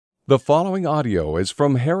The following audio is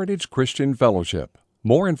from Heritage Christian Fellowship.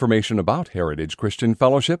 More information about Heritage Christian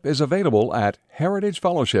Fellowship is available at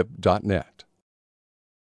heritagefellowship.net.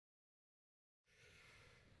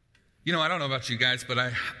 You know, I don't know about you guys, but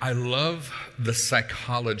I love the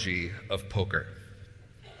psychology of poker.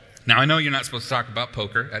 Now, I know you're not supposed to talk about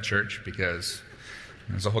poker at church because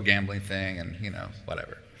there's a whole gambling thing and,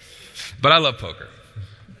 whatever. But I love poker.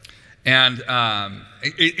 And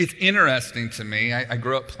it's interesting to me. I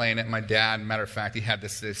grew up playing it. My dad, matter of fact, he had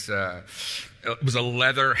this it was a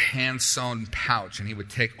leather hand-sewn pouch, and he would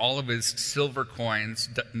take all of his silver coins,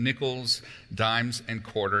 nickels, dimes, and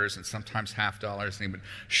quarters, and sometimes $50, and he would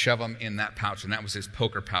shove them in that pouch, and that was his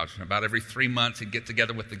poker pouch. And about every 3 months, he'd get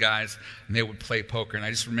together with the guys, and they would play poker. And I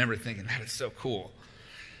just remember thinking, that is so cool.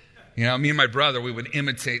 Me and my brother, we would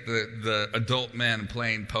imitate the adult men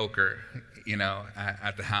playing poker,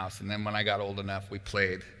 at the house. And then when I got old enough, we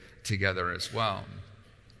played together as well.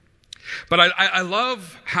 But I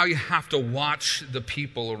love how you have to watch the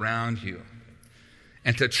people around you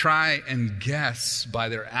and to try and guess by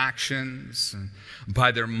their actions, and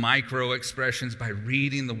by their micro expressions, by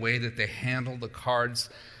reading the way that they handle the cards,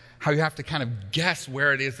 how you have to kind of guess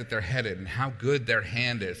where it is that they're headed and how good their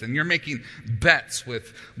hand is. And you're making bets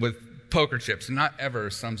with poker chips, not ever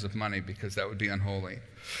sums of money, because that would be unholy.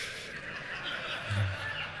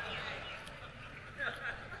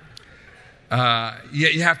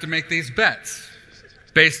 You have to make these bets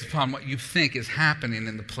based upon what you think is happening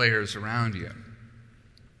in the players around you.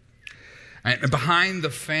 And behind the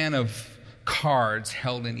fan of cards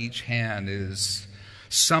held in each hand is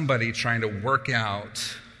somebody trying to work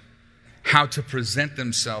out how to present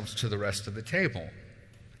themselves to the rest of the table.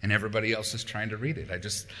 And everybody else is trying to read it.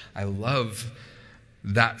 I love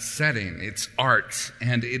that setting. It's art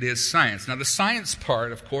and it is science. Now, the science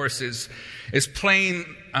part, of course, is playing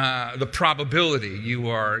the probability.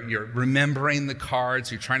 You're remembering the cards.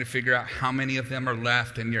 You're trying to figure out how many of them are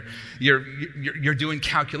left, and you're doing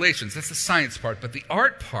calculations. That's the science part. But the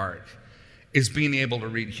art part is being able to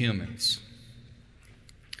read humans.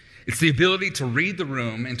 It's the ability to read the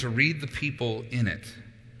room and to read the people in it.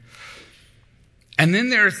 And then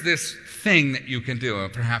there's this thing that you can do,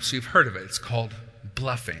 and perhaps you've heard of it. It's called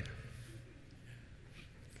bluffing.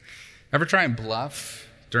 Ever try and bluff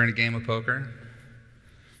during a game of poker?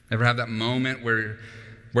 Ever have that moment where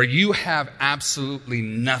you have absolutely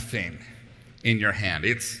nothing in your hand?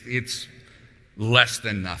 It's less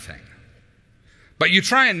than nothing. But you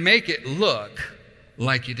try and make it look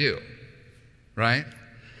like you do, right?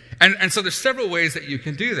 And so there's several ways that you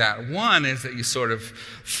can do that. One is that you sort of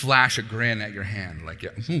flash a grin at your hand, like,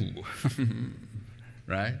 ooh,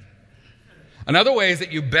 right? Another way is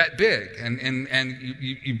that you bet big, and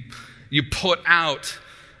you put out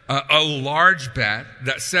a large bet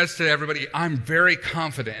that says to everybody, I'm very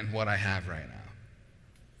confident in what I have right now.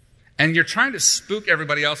 And you're trying to spook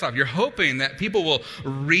everybody else off. You're hoping that people will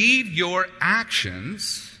read your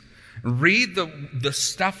actions, read the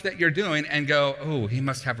stuff that you're doing, and go, oh, he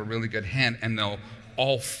must have a really good hand, and they'll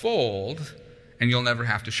all fold, and you'll never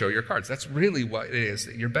have to show your cards. That's really what it is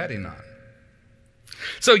that you're betting on.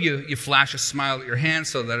 So you flash a smile at your hand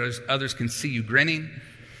so that others can see you grinning.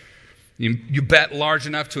 You bet large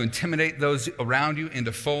enough to intimidate those around you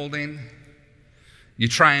into folding. You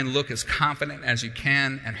try and look as confident as you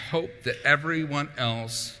can and hope that everyone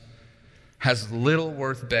else has little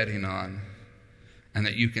worth betting on and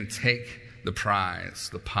that you can take the prize,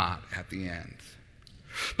 the pot, at the end.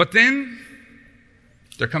 But then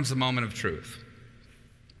there comes the moment of truth.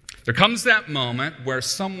 There comes that moment where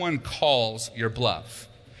someone calls your bluff.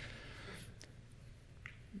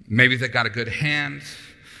 Maybe they got a good hand.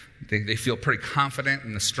 They feel pretty confident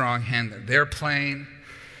in the strong hand that they're playing.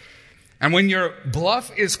 And when your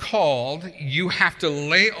bluff is called, you have to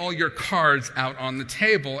lay all your cards out on the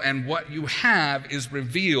table, and what you have is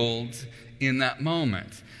revealed in that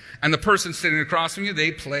moment. And the person sitting across from you,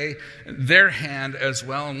 they play their hand as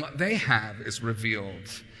well, and what they have is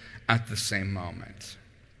revealed at the same moment.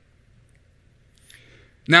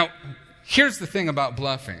 Now, here's the thing about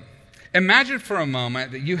bluffing. Imagine for a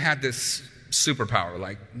moment that you had this superpower,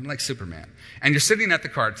 like Superman, and you're sitting at the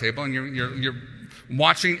card table and you're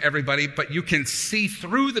watching everybody, but you can see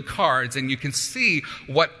through the cards and you can see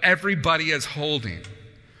what everybody is holding.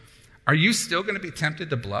 Are you still going to be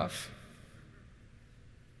tempted to bluff?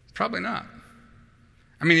 Probably not.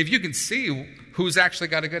 I mean, if you can see who's actually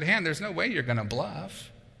got a good hand, there's no way you're going to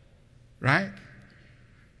bluff, right?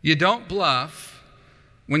 You don't bluff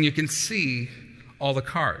when you can see all the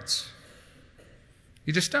cards.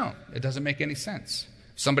 You just don't. It doesn't make any sense.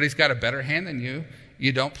 If somebody's got a better hand than you,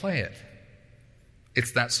 you don't play it.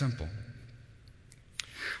 It's that simple.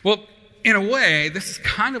 Well, in a way, this is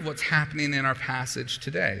kind of what's happening in our passage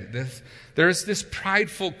today. There's this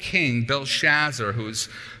prideful king, Belshazzar,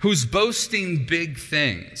 who's boasting big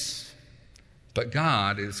things. But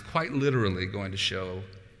God is quite literally going to show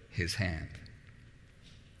his hand.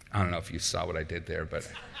 I don't know if you saw what I did there, but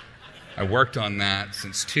I worked on that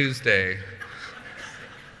since Tuesday.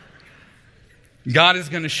 God is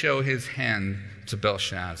going to show his hand to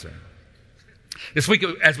Belshazzar. This week,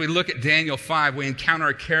 as we look at Daniel 5, we encounter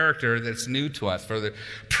a character that's new to us. For the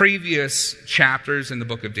previous chapters in the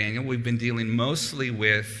book of Daniel, we've been dealing mostly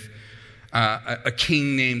with a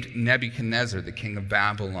king named Nebuchadnezzar, the king of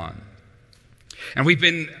Babylon. And we've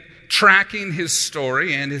been tracking his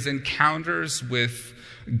story and his encounters with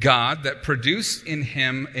God that produced in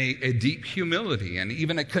him a deep humility and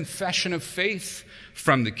even a confession of faith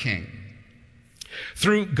from the king.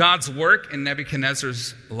 Through God's work in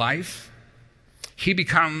Nebuchadnezzar's life, he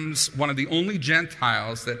becomes one of the only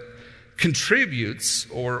Gentiles that contributes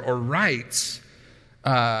or writes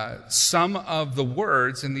some of the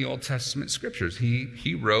words in the Old Testament scriptures.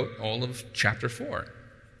 He wrote all of chapter 4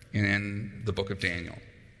 in the book of Daniel.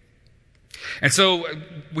 And so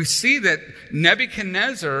we see that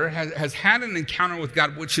Nebuchadnezzar has had an encounter with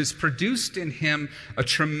God, which has produced in him a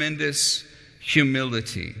tremendous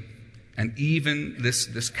humility and even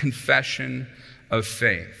this confession of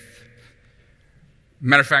faith.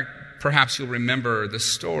 Matter of fact, perhaps you'll remember the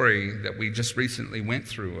story that we just recently went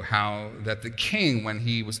through, how that the king, when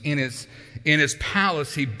he was in his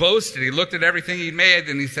palace, he boasted, he looked at everything he'd made,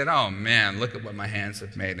 and he said, "Oh man, look at what my hands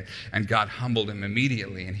have made." And God humbled him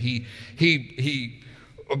immediately, and he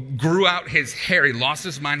grew out his hair. He lost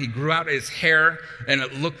his mind. He grew out his hair, and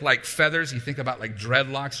it looked like feathers. You think about like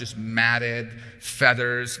dreadlocks, just matted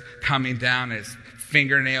feathers coming down his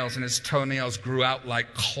fingernails, and his toenails grew out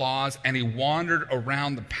like claws, and he wandered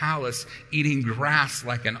around the palace eating grass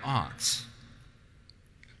like an ox.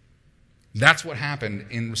 That's what happened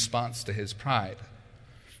in response to his pride.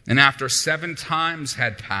 And after 7 times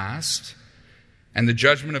had passed, and the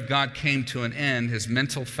judgment of God came to an end, his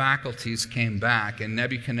mental faculties came back, and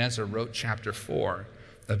Nebuchadnezzar wrote chapter 4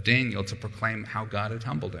 of Daniel to proclaim how God had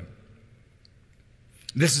humbled him.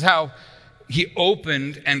 This is how he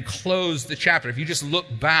opened and closed the chapter. If you just look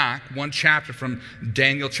back one chapter from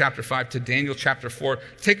Daniel chapter 5 to Daniel chapter 4,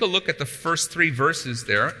 take a look at the first 3 verses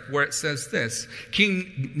there where it says this: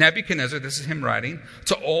 King Nebuchadnezzar, this is him writing,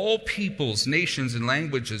 to all peoples, nations, and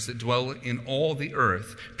languages that dwell in all the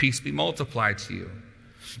earth, peace be multiplied to you.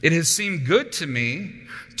 It has seemed good to me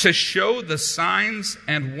to show the signs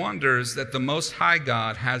and wonders that the Most High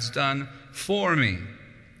God has done for me.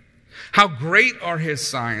 How great are his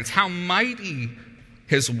signs, how mighty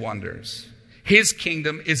his wonders. His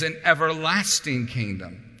kingdom is an everlasting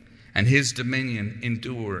kingdom, and his dominion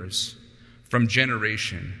endures from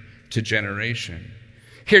generation to generation.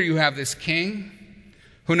 Here you have this king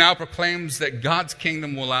who now proclaims that God's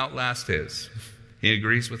kingdom will outlast his. He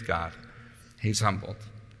agrees with God. He's humbled.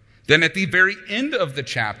 Then at the very end of the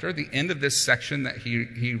chapter, the end of this section that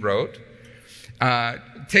he wrote,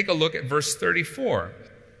 take a look at verse 34.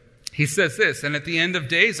 He says this: "And at the end of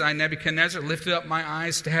days, I, Nebuchadnezzar, lifted up my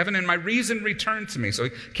eyes to heaven, and my reason returned to me." So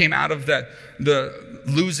he came out of the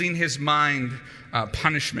losing his mind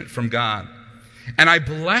punishment from God. "And I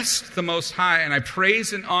blessed the Most High, and I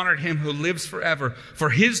praised and honored him who lives forever. For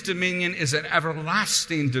his dominion is an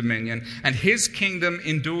everlasting dominion, and his kingdom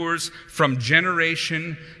endures from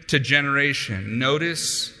generation to generation."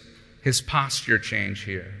 Notice his posture change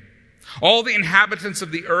here. "All the inhabitants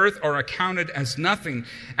of the earth are accounted as nothing,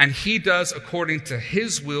 and he does according to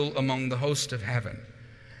his will among the host of heaven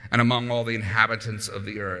and among all the inhabitants of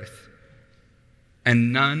the earth.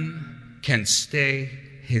 And none can stay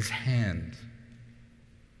his hand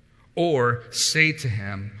or say to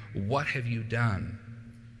him, 'What have you done?'"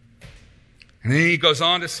 And then he goes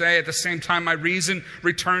on to say, "At the same time, my reason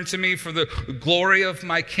returned to me, for the glory of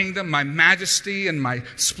my kingdom, my majesty and my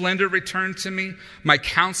splendor returned to me. My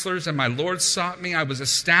counselors and my lords sought me. I was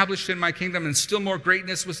established in my kingdom, and still more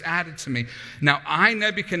greatness was added to me. Now I,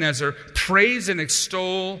 Nebuchadnezzar, praise and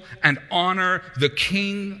extol and honor the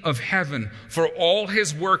King of heaven, for all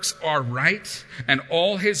his works are right, and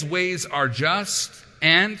all his ways are just,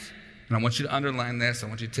 and I want you to underline this, I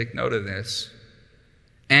want you to take note of this,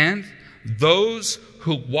 and those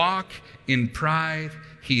who walk in pride,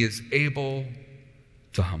 he is able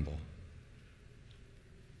to humble."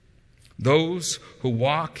 Those who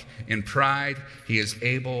walk in pride, he is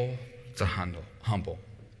able to humble.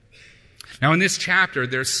 Now in this chapter,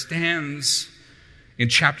 there stands, in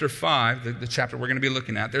chapter 5, the chapter we're going to be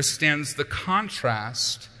looking at, there stands the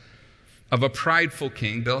contrast of a prideful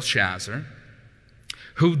king, Belshazzar,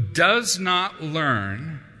 who does not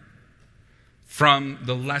learn from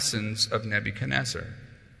the lessons of Nebuchadnezzar.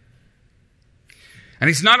 And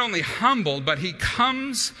he's not only humbled, but he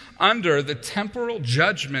comes under the temporal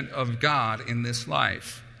judgment of God in this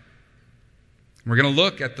life. We're going to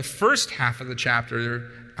look at the first half of the chapter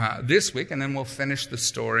this week, and then we'll finish the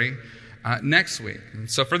story next week. And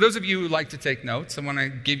so for those of you who like to take notes, I want to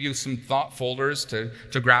give you some thought folders to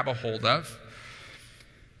grab a hold of.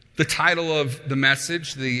 The title of the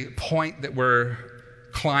message, the point that we're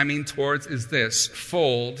climbing towards, is this: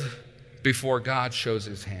 fold before God shows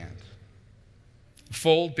his hand.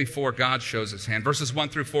 Fold before God shows his hand. Verses 1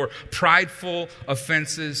 through 4, prideful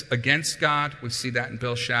offenses against God. We see that in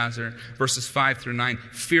Belshazzar. Verses 5 through 9,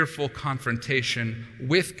 fearful confrontation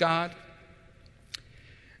with God.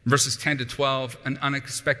 Verses 10 to 12, an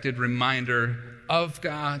unexpected reminder of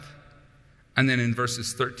God. And then in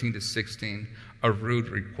verses 13 to 16, a rude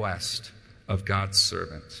request of God's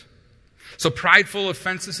servant. So prideful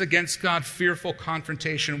offenses against God, fearful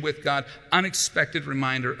confrontation with God, unexpected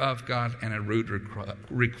reminder of God, and a rude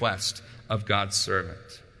request of God's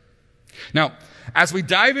servant. Now, as we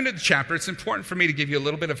dive into the chapter, it's important for me to give you a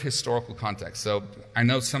little bit of historical context. So I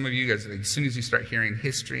know some of you guys, as soon as you start hearing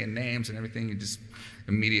history and names and everything, you just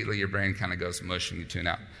immediately your brain kind of goes mush and you tune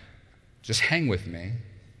out. Just hang with me.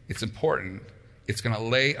 It's important. It's going to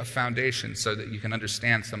lay a foundation so that you can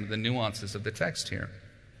understand some of the nuances of the text here.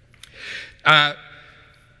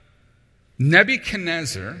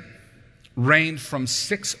 Nebuchadnezzar reigned from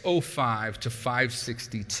 605 to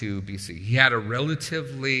 562 BC. He had a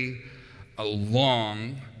relatively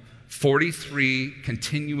long 43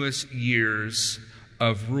 continuous years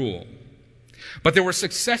of rule. But there were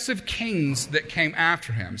successive kings that came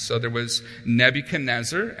after him. So there was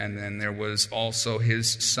Nebuchadnezzar, and then there was also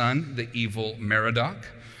his son, the evil Merodach,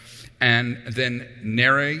 and then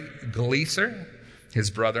Neriglissar, his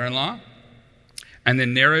brother-in-law. And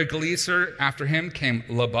then Neriglissar, after him came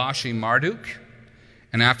Labashi-Marduk.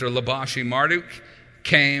 And after Labashi-Marduk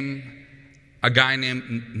came a guy named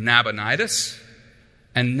Nabonidus.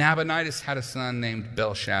 And Nabonidus had a son named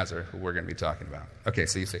Belshazzar, who we're going to be talking about. Okay,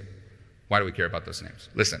 so you see, why do we care about those names?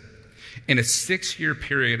 Listen, in a 6-year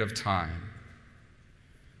period of time,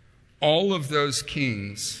 all of those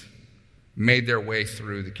kings made their way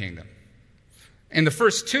through the kingdom. In the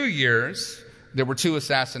first 2 years, there were 2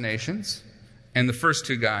 assassinations, and the first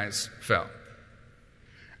 2 guys fell.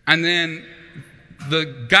 And then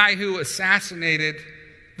the guy who assassinated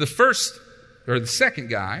the second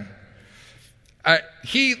guy,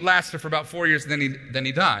 he lasted for about 4 years, and then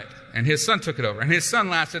he died. And his son took it over. And his son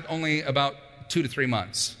lasted only about 2 to 3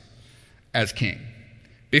 months as king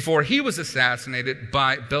before he was assassinated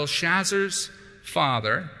by Belshazzar's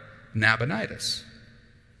father, Nabonidus.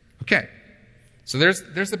 Okay. So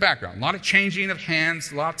there's the background. A lot of changing of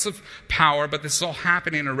hands, lots of power, but this is all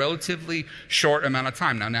happening in a relatively short amount of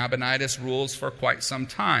time. Now, Nabonidus rules for quite some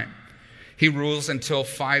time. He rules until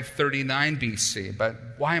 539 BC. But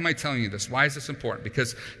why am I telling you this? Why is this important?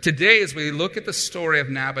 Because today, as we look at the story of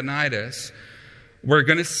Nabonidus, we're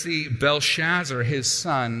going to see Belshazzar, his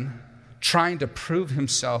son, trying to prove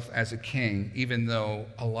himself as a king, even though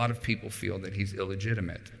a lot of people feel that he's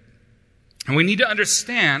illegitimate. And we need to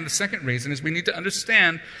understand, the second reason is we need to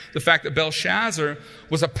understand the fact that Belshazzar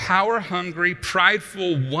was a power-hungry,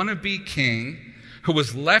 prideful, wannabe king who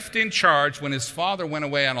was left in charge when his father went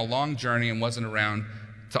away on a long journey and wasn't around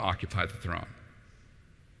to occupy the throne.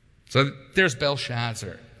 So there's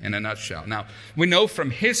Belshazzar in a nutshell. Now, we know from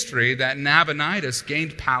history that Nabonidus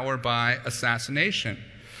gained power by assassination.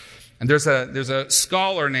 And there's a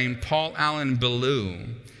scholar named Paul Allen Bellew,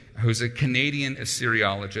 who's a Canadian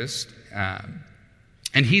Assyriologist,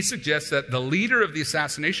 and he suggests that the leader of the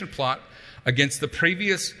assassination plot against the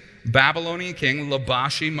previous Babylonian king,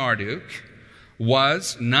 Labashi-Marduk,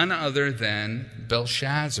 was none other than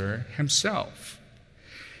Belshazzar himself.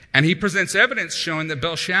 And he presents evidence showing that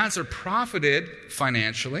Belshazzar profited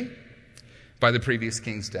financially by the previous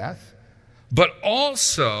king's death, but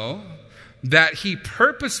also that he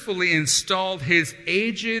purposefully installed his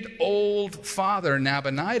aged old father,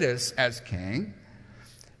 Nabonidus, as king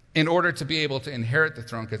in order to be able to inherit the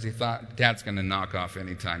throne, because he thought, Dad's going to knock off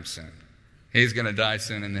anytime soon. He's going to die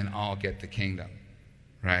soon, and then I'll get the kingdom,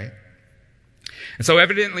 right? And so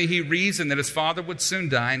evidently he reasoned that his father would soon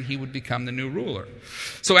die and he would become the new ruler.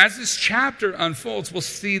 So as this chapter unfolds, we'll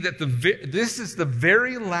see that this is the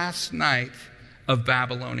very last night of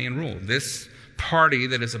Babylonian rule. This party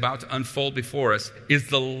that is about to unfold before us is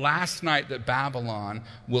the last night that Babylon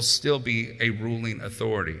will still be a ruling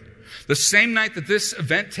authority. The same night that this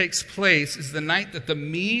event takes place is the night that the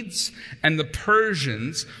Medes and the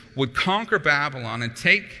Persians would conquer Babylon and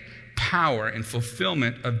take power in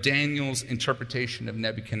fulfillment of Daniel's interpretation of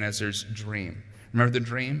Nebuchadnezzar's dream. Remember the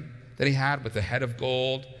dream that he had with the head of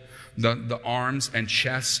gold, the arms and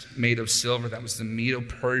chest made of silver? That was the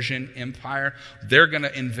Medo-Persian Empire. They're going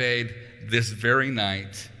to invade this very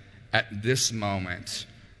night, at this moment,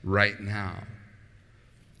 right now.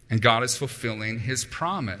 And God is fulfilling his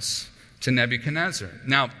promise to Nebuchadnezzar.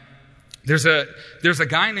 Now, there's a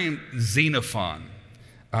guy named Xenophon,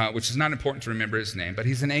 which is not important to remember his name, but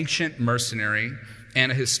he's an ancient mercenary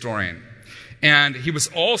and a historian. And he was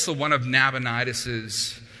also one of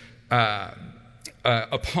Nabonidus's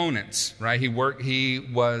opponents, right? He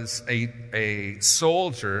was a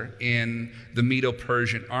soldier in the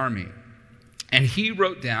Medo-Persian army. And he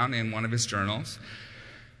wrote down in one of his journals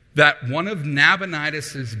that one of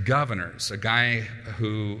Nabonidus's governors, a guy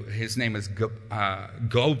who his name is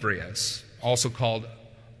Gobryas, also called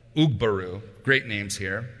Ugbaru, great names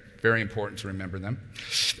here, very important to remember them.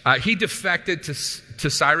 He defected to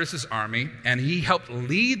Cyrus's army, and he helped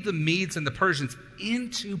lead the Medes and the Persians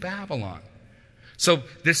into Babylon. So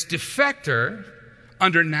this defector,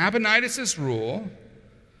 under Nabonidus's rule,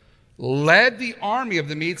 led the army of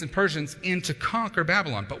the Medes and Persians in to conquer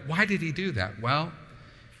Babylon. But why did he do that? Well,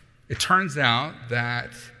 it turns out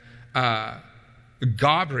that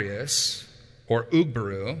Gobryas, or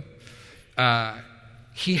Ugbaru,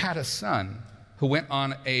 he had a son who went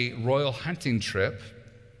on a royal hunting trip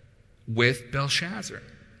with Belshazzar.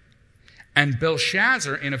 And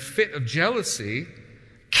Belshazzar, in a fit of jealousy,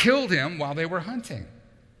 killed him while they were hunting.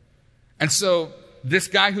 And so this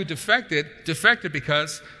guy who defected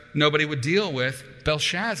because nobody would deal with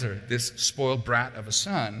Belshazzar, this spoiled brat of a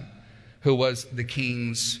son who was the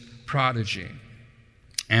king's prodigy.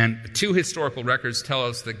 And two historical records tell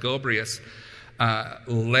us that Gobryas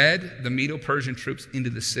led the Medo-Persian troops into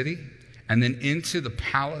the city and then into the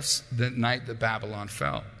palace the night that Babylon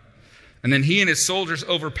fell. And then he and his soldiers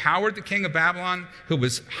overpowered the king of Babylon, who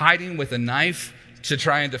was hiding with a knife to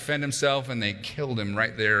try and defend himself, and they killed him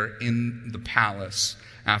right there in the palace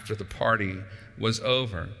after the party was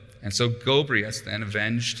over. And so Gobryas then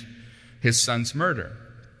avenged his son's murder.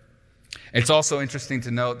 It's also interesting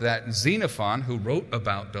to note that Xenophon, who wrote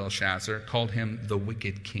about Belshazzar, called him the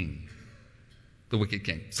wicked king. The wicked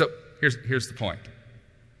king. So here's the point.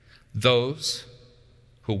 Those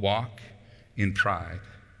who walk in pride,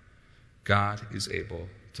 God is able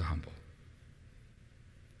to humble.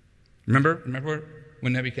 Remember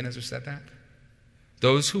when Nebuchadnezzar said that?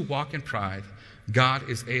 Those who walk in pride, God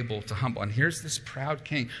is able to humble. And here's this proud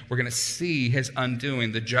king. We're going to see his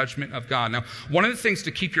undoing, the judgment of God. Now, one of the things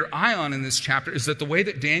to keep your eye on in this chapter is that the way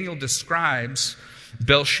that Daniel describes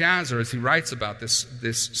Belshazzar as he writes about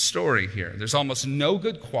this story here, there's almost no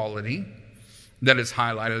good quality that is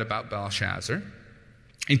highlighted about Belshazzar.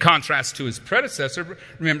 In contrast to his predecessor,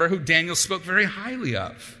 remember, who Daniel spoke very highly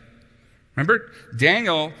of. Remember,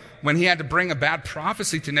 Daniel, when he had to bring a bad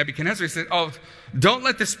prophecy to Nebuchadnezzar, he said, "Oh, don't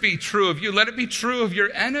let this be true of you. Let it be true of your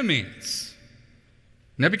enemies."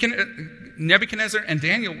 Nebuchadnezzar and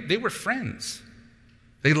Daniel, they were friends.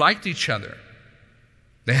 They liked each other.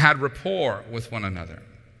 They had rapport with one another.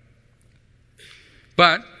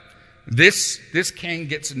 But this king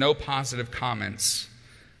gets no positive comments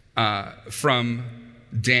from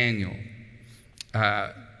Daniel.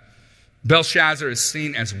 Belshazzar is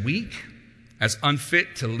seen as weak, as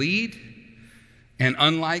unfit to lead. And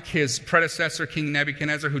unlike his predecessor, King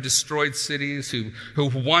Nebuchadnezzar, who destroyed cities, who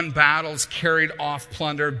won battles, carried off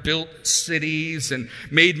plunder, built cities, and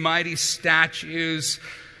made mighty statues,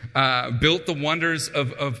 built the wonders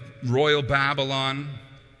of royal Babylon,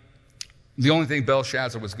 the only thing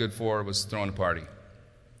Belshazzar was good for was throwing a party.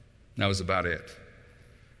 That was about it.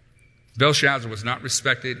 Belshazzar was not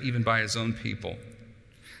respected even by his own people.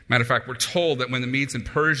 Matter of fact, we're told that when the Medes and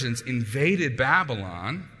Persians invaded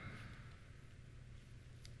Babylon,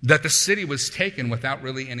 that the city was taken without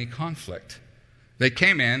really any conflict. They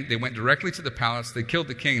came in, they went directly to the palace, they killed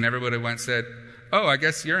the king, and everybody went and said, "Oh, I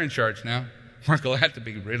guess you're in charge now. We're glad to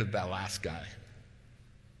be rid of that last guy."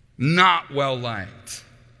 Not well liked.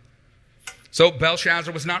 So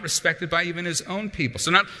Belshazzar was not respected by even his own people.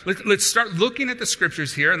 So now let's start looking at the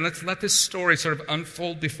scriptures here, and let's let this story sort of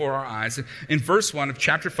unfold before our eyes. In verse 1 of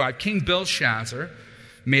chapter 5, King Belshazzar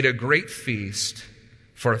made a great feast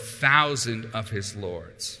for 1,000 of his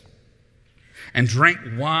lords and drank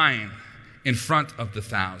wine in front of the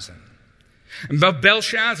 1,000. And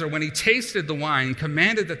Belshazzar, when he tasted the wine,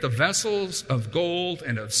 commanded that the vessels of gold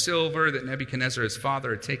and of silver that Nebuchadnezzar his father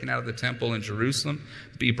had taken out of the temple in Jerusalem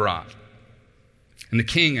be brought. and the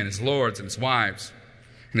king and his lords and his wives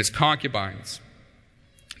and his concubines,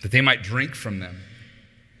 that they might drink from them.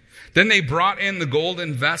 Then they brought in the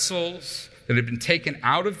golden vessels that had been taken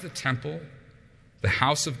out of the temple, the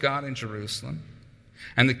house of God in Jerusalem.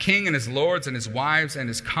 And the king and his lords and his wives and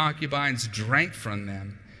his concubines drank from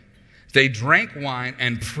them. They drank wine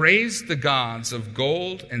and praised the gods of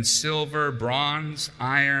gold and silver, bronze,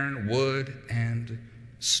 iron, wood, and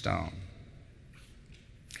stone.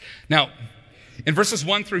 Now, in verses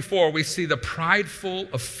 1 through 4, we see the prideful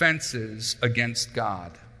offenses against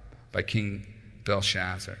God by King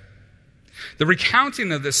Belshazzar. The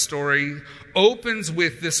recounting of this story opens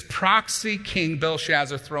with this proxy king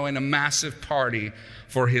Belshazzar throwing a massive party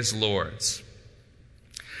for his lords.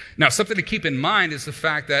 Now, something to keep in mind is the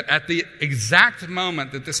fact that at the exact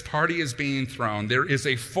moment that this party is being thrown, there is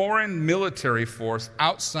a foreign military force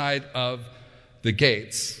outside of the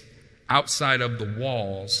gates, outside of the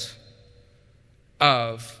walls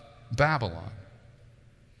of Babylon.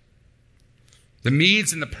 The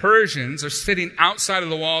Medes and the Persians are sitting outside of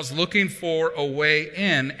the walls looking for a way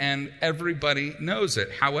in, and everybody knows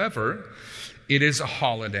it. However, it is a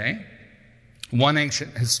holiday. One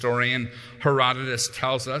ancient historian, Herodotus,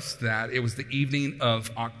 tells us that it was the evening of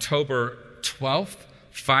October 12th,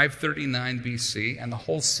 539 BC, and the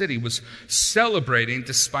whole city was celebrating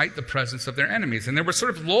despite the presence of their enemies. And they were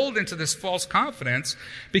sort of lulled into this false confidence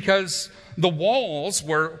because the walls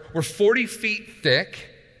were 40 feet thick,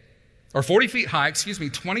 or 40 feet high,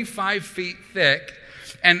 25 feet thick,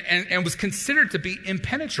 and was considered to be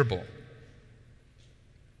impenetrable.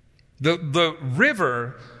 The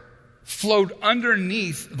river flowed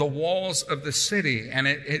underneath the walls of the city, and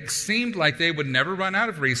it seemed like they would never run out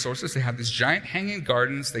of resources. They had these giant hanging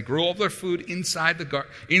gardens. They grew all their food inside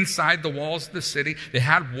the walls of the city. They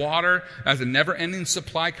had water as a never-ending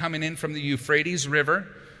supply coming in from the Euphrates River.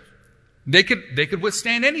 They could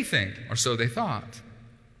withstand anything, or so they thought.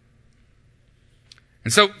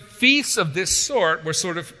 And so feasts of this sort were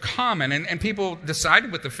sort of common, and people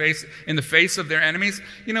decided in the face of their enemies,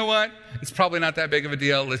 you know what? It's probably not that big of a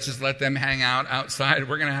deal. Let's just let them hang out outside.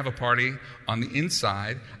 We're going to have a party on the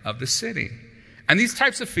inside of the city. And these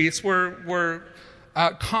types of feasts were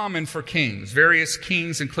common for kings. Various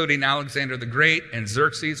kings, including Alexander the Great and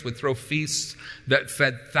Xerxes, would throw feasts that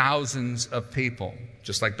fed thousands of people,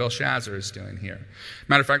 just like Belshazzar is doing here.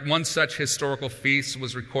 Matter of fact, one such historical feast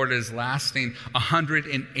was recorded as lasting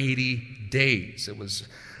 180 days. It was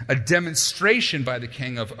a demonstration by the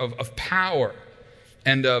king of power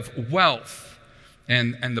and of wealth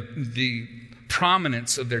and the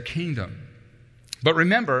prominence of their kingdom. But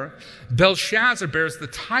remember, Belshazzar bears the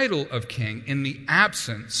title of king in the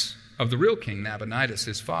absence of the real king, Nabonidus,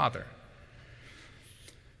 his father.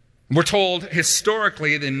 We're told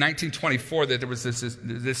historically in 1924 that there was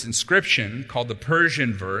this inscription called the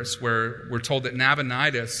Persian verse, where we're told that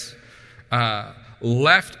Nabonidus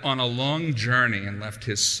left on a long journey and left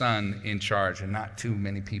his son in charge, and not too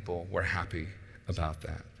many people were happy about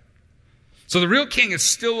that. So the real king is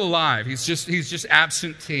still alive. He's just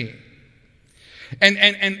absentee.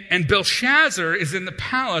 And Belshazzar is in the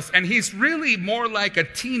palace, and he's really more like a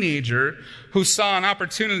teenager who saw an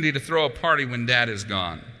opportunity to throw a party when dad is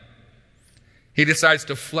gone. He decides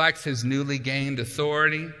to flex his newly gained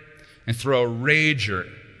authority and throw a rager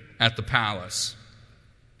at the palace.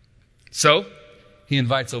 So he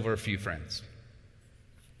invites over a few friends,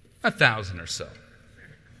 1,000 or so.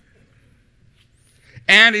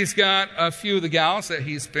 And he's got a few of the gals that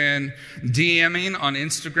he's been DMing on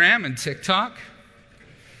Instagram and TikTok.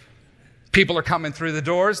 People are coming through the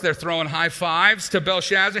doors. They're throwing high fives to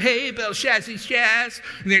Belshazzar. Hey, Belshazzar, Shaz.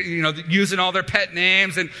 They're, using all their pet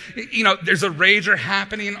names. And, there's a rager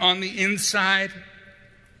happening on the inside.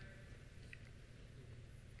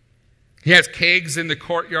 He has kegs in the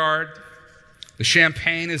courtyard. The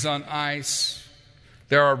champagne is on ice.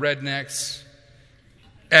 There are rednecks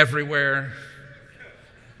everywhere.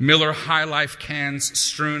 Miller High Life cans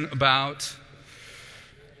strewn about.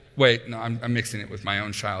 Wait, no, I'm mixing it with my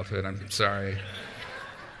own childhood. I'm sorry.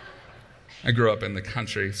 I grew up in the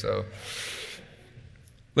country, so.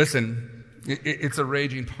 Listen, it's a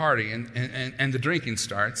raging party, and the drinking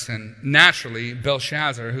starts. And naturally,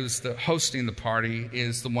 Belshazzar, who's hosting the party,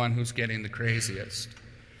 is the one who's getting the craziest.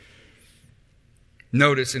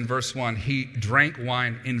 Notice in verse 1, he drank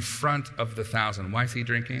wine in front of the 1,000. Why is he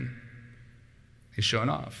drinking? He's showing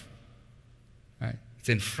off. Right? It's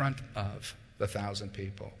in front of the 1,000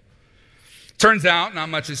 people. Turns out not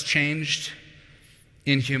much has changed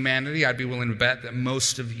in humanity. I'd be willing to bet that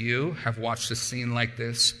most of you have watched a scene like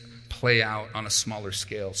this play out on a smaller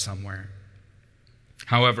scale somewhere.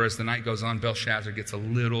 However, as the night goes on, Belshazzar gets a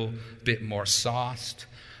little bit more sauced,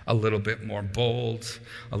 a little bit more bold,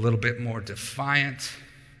 a little bit more defiant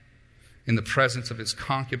in the presence of his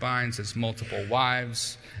concubines, his multiple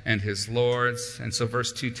wives, and his lords. And so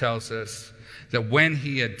verse 2 tells us that when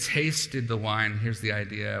he had tasted the wine, here's the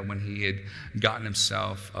idea, when he had gotten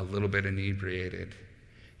himself a little bit inebriated,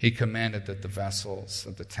 he commanded that the vessels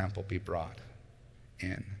of the temple be brought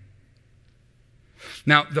in.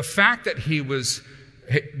 Now, the fact that he was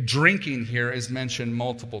drinking here is mentioned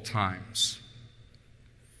multiple times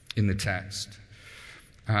in the text.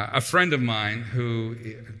 A friend of mine who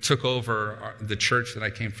took over the church that I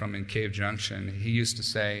came from in Cave Junction, he used to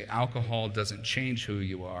say, alcohol doesn't change who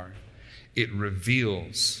you are. It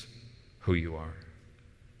reveals who you are.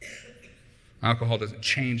 Alcohol doesn't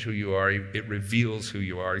change who you are. It reveals who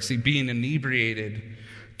you are. You see, being inebriated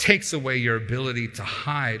takes away your ability to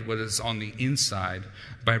hide what is on the inside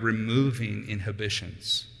by removing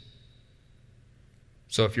inhibitions.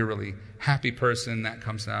 So if you're a really happy person, that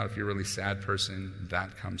comes out. If you're a really sad person,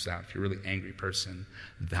 that comes out. If you're a really angry person,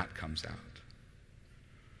 that comes out.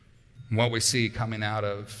 And what we see coming out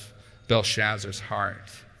of Belshazzar's heart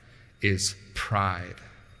is pride.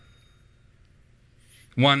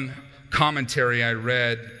 One commentary I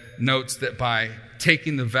read notes that by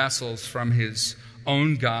taking the vessels from his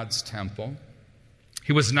own God's temple,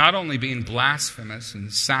 he was not only being blasphemous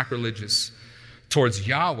and sacrilegious towards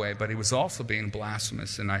Yahweh, but he was also being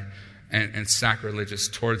blasphemous and sacrilegious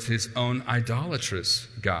towards his own idolatrous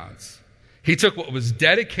gods. He took what was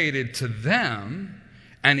dedicated to them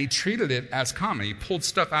and he treated it as common. He pulled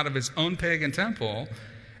stuff out of his own pagan temple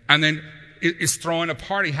and then is throwing a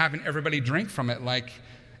party, having everybody drink from it like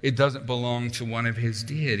it doesn't belong to one of his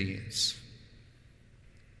deities.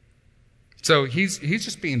 So he's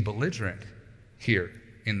just being belligerent here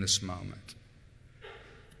in this moment.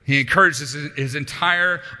 He encourages his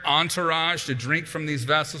entire entourage to drink from these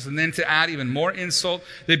vessels, and then to add even more insult,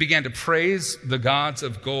 they began to praise the gods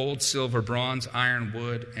of gold, silver, bronze, iron,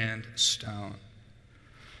 wood, and stone.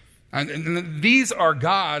 And these are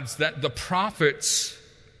gods that the prophets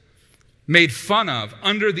made fun of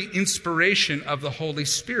under the inspiration of the Holy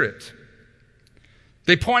Spirit.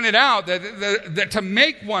 They pointed out that to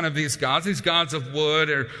make one of these gods of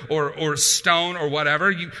wood or stone or whatever,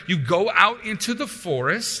 you go out into the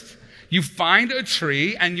forest, you find a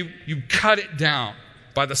tree, and you cut it down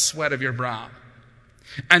by the sweat of your brow.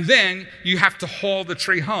 And then you have to haul the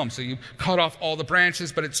tree home. So you cut off all the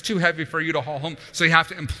branches, but it's too heavy for you to haul home. So you have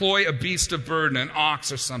to employ a beast of burden, an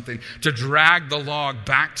ox or something, to drag the log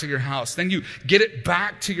back to your house. Then you get it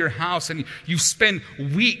back to your house, and you spend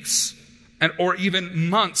weeks or even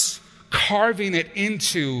months carving it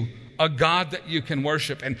into a God that you can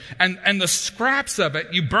worship. And the scraps of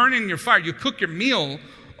it, you burn in your fire. You cook your meal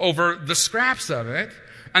over the scraps of it.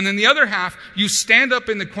 And then the other half, you stand up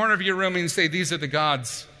in the corner of your room and say, these are the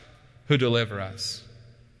gods who deliver us.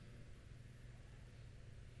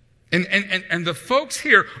 And the folks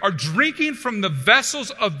here are drinking from the vessels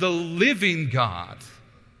of the living God.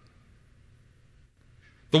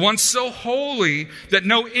 The one so holy that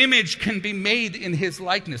no image can be made in his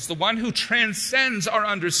likeness. The one who transcends our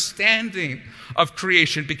understanding of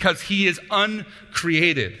creation because he is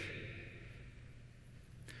uncreated.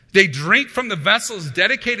 They drink from the vessels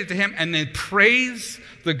dedicated to him and they praise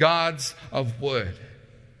the gods of wood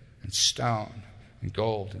and stone and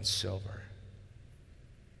gold and silver.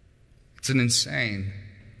 It's an insane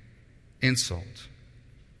insult.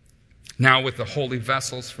 Now with the holy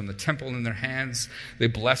vessels from the temple in their hands, they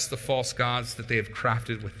bless the false gods that they have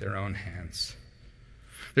crafted with their own hands.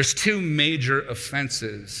 There's two major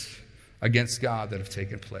offenses against God that have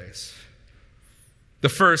taken place. The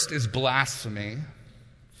first is blasphemy,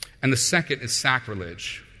 and the second is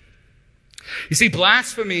sacrilege. You see,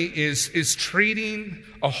 blasphemy is treating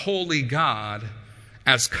a holy God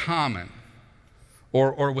as common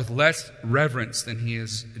or with less reverence than he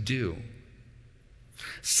is due.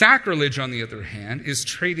 Sacrilege, on the other hand, is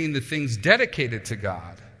treating the things dedicated to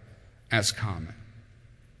God as common.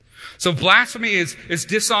 So blasphemy is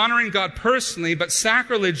dishonoring God personally, but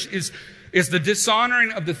sacrilege is the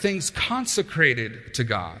dishonoring of the things consecrated to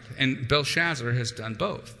God. And Belshazzar has done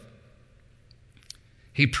both.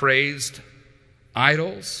 He praised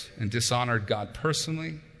idols and dishonored God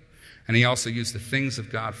personally, and he also used the things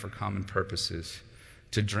of God for common purposes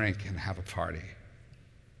to drink and have a party.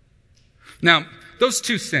 Now, those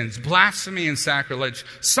two sins, blasphemy and sacrilege,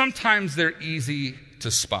 sometimes they're easy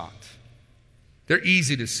to spot. They're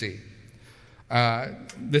easy to see.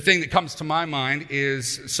 The thing that comes to my mind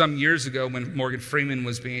is some years ago when Morgan Freeman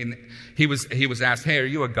he was asked, hey, are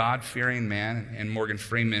you a God-fearing man? And Morgan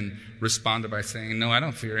Freeman responded by saying, no, I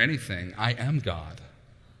don't fear anything. I am God.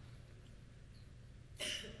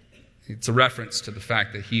 It's a reference to the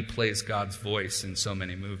fact that he plays God's voice in so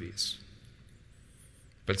many movies.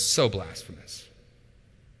 But it's so blasphemous.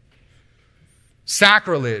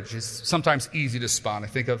 Sacrilege is sometimes easy to spot. I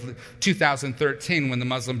think of 2013 when the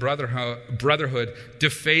Muslim Brotherhood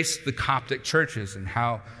defaced the Coptic churches and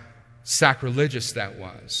how sacrilegious that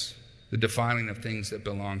was, the defiling of things that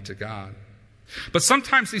belong to God. But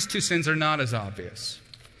sometimes these two sins are not as obvious.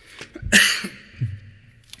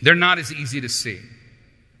 They're not as easy to see.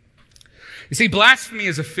 You see, blasphemy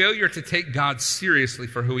is a failure to take God seriously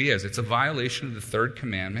for who he is. It's a violation of the third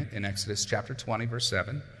commandment in Exodus chapter 20, verse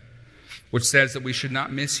 7. Which says that we should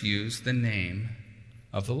not misuse the name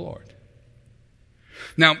of the Lord.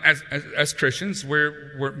 Now, as Christians,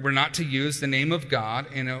 we're not to use the name of God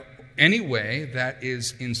in any way that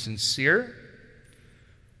is insincere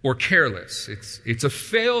or careless. It's a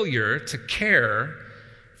failure to care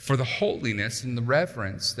for the holiness and the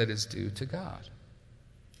reverence that is due to God.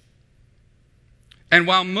 And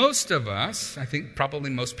while most of us, I think probably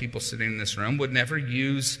most people sitting in this room, would never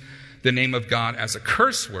use the name of God as a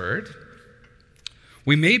curse word,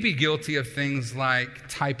 we may be guilty of things like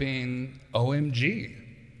typing OMG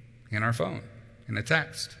in our phone, in a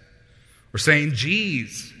text. Or saying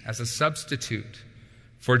G's as a substitute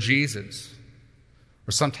for Jesus.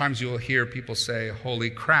 Or sometimes you'll hear people say holy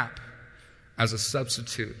crap as a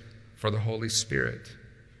substitute for the Holy Spirit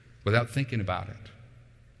without thinking about it.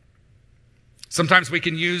 Sometimes we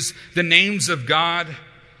can use the names of God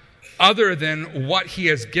other than what he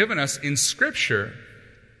has given us in Scripture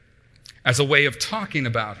as a way of talking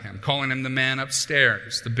about him, calling him the man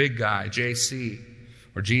upstairs, the big guy, JC,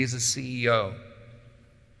 or Jesus CEO.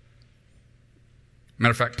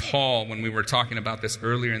 Matter of fact, Paul, when we were talking about this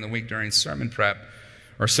earlier in the week during sermon prep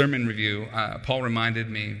or sermon review, Paul reminded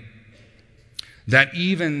me that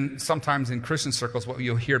even sometimes in Christian circles, what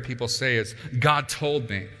you'll hear people say is, God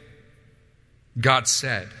told me, God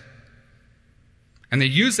said. And they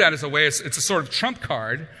use that as a way, it's a sort of trump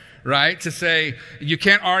card, right? To say, you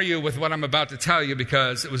can't argue with what I'm about to tell you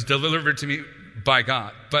because it was delivered to me by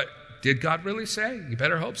God. But did God really say? You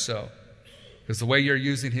better hope so. Because the way you're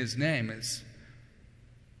using his name is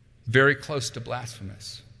very close to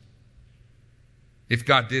blasphemous. If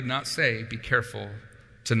God did not say, be careful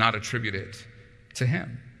to not attribute it to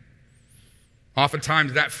him.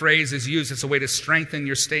 Oftentimes that phrase is used as a way to strengthen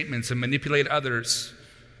your statements and manipulate others,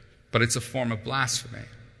 but it's a form of blasphemy.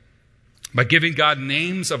 By giving God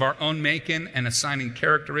names of our own making and assigning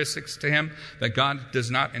characteristics to him that God does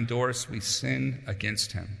not endorse, we sin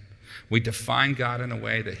against him. We define God in a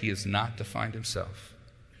way that he has not defined himself.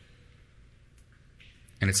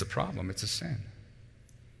 And it's a problem. It's a sin.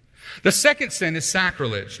 The second sin is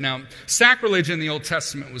sacrilege. Now, sacrilege in the Old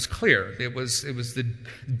Testament was clear. It was the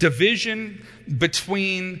division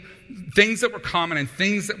between things that were common and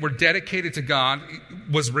things that were dedicated to God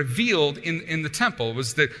was revealed in the temple. It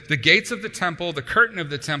was the gates of the temple, the curtain of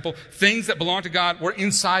the temple, things that belonged to God were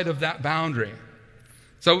inside of that boundary.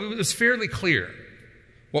 So it was fairly clear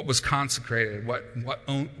what was consecrated,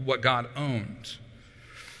 what God owned.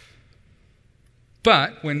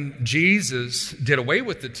 But when Jesus did away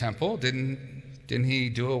with the temple, didn't he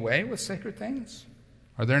do away with sacred things?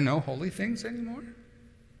 Are there no holy things anymore?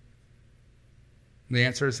 The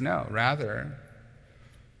answer is no. Rather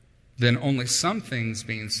than only some things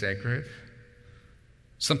being sacred,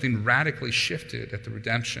 something radically shifted at the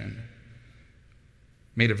redemption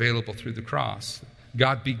made available through the cross.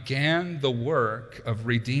 God began the work of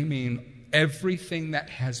redeeming everything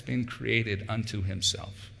that has been created unto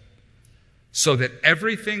himself, so that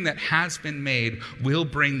everything that has been made will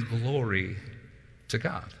bring glory to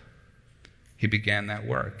God. He began that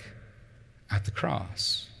work at the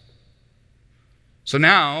cross. So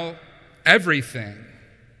now, everything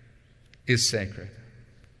is sacred.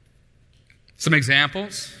 Some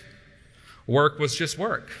examples. Work was just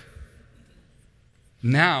work.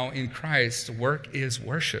 Now, in Christ, work is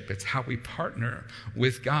worship. It's how we partner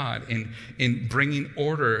with God in bringing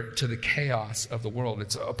order to the chaos of the world.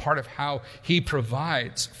 It's a part of how he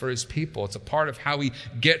provides for his people. It's a part of how he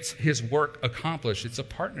gets his work accomplished. It's a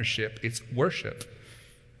partnership. It's worship.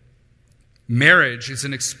 Marriage is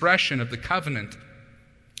an expression of the covenant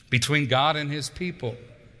between God and his people.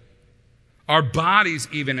 Our bodies,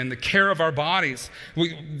 even in the care of our bodies.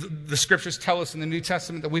 The scriptures tell us in the New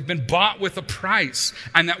Testament that we've been bought with a price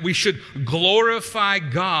and that we should glorify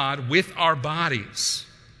God with our bodies,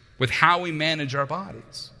 with how we manage our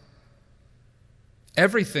bodies.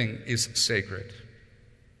 Everything is sacred.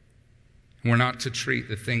 We're not to treat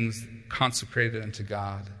the things consecrated unto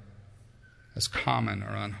God as common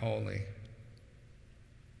or unholy.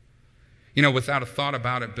 You know, without a thought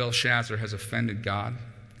about it, Belshazzar has offended God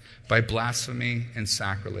by blasphemy and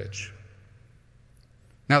sacrilege.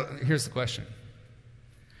 Now, here's the question.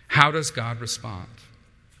 How does God respond?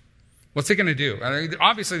 What's he going to do? I mean,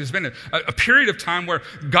 obviously, there's been a period of time where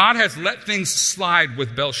God has let things slide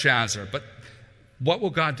with Belshazzar. But what will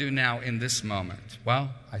God do now in this moment?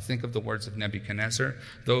 Well, I think of the words of Nebuchadnezzar.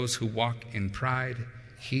 Those who walk in pride,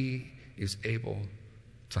 he is able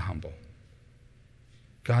to humble.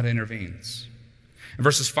 God intervenes. In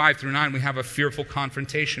verses 5 through 9, we have a fearful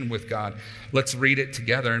confrontation with God. Let's read it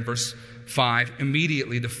together. In verse 5,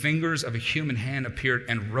 immediately the fingers of a human hand appeared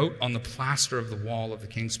and wrote on the plaster of the wall of the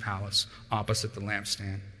king's palace opposite the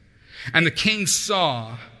lampstand. And the king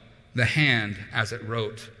saw the hand as it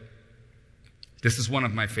wrote. This is one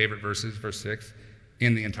of my favorite verses, verse 6,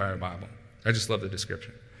 in the entire Bible. I just love the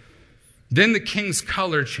description. Then the king's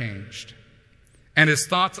color changed, and his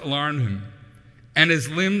thoughts alarmed him, and his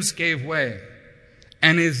limbs gave way,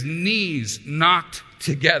 and his knees knocked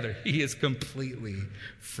together. He is completely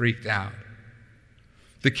freaked out.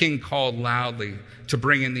 The king called loudly to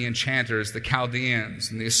bring in the enchanters, the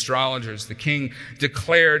Chaldeans, and the astrologers. The king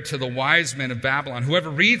declared to the wise men of Babylon, whoever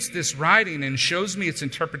reads this writing and shows me its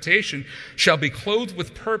interpretation shall be clothed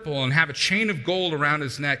with purple and have a chain of gold around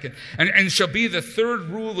his neck and shall be the third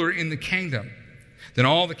ruler in the kingdom. Then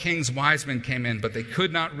all the king's wise men came in, but they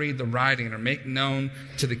could not read the writing or make known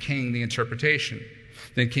to the king the interpretation.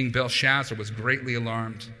 Then King Belshazzar was greatly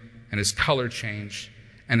alarmed, and his color changed,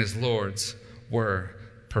 and his lords were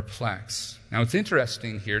perplexed. Now it's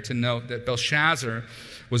interesting here to note that Belshazzar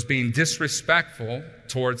was being disrespectful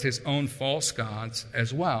towards his own false gods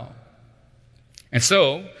as well. And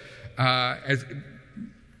so,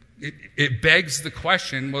 it begs the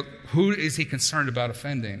question, well, who is he concerned about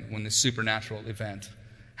offending when this supernatural event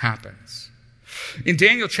happens? In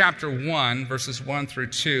Daniel chapter 1, verses 1 through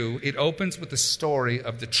 2, it opens with the story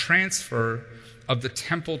of the transfer of the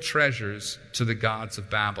temple treasures to the gods of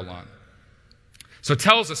Babylon. So it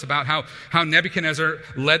tells us about how Nebuchadnezzar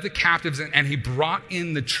led the captives and he brought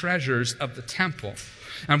in the treasures of the temple.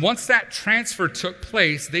 And once that transfer took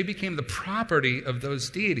place, they became the property of those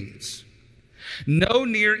deities. No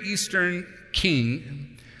Near Eastern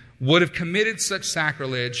king would have committed such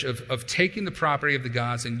sacrilege of taking the property of the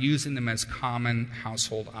gods and using them as common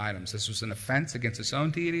household items. This was an offense against his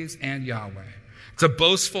own deities and Yahweh. It's a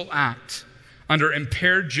boastful act under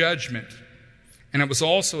impaired judgment. And it was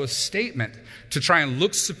also a statement to try and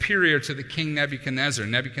look superior to the king Nebuchadnezzar.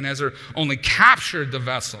 Nebuchadnezzar only captured the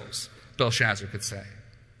vessels, Belshazzar could say.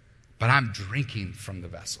 But I'm drinking from the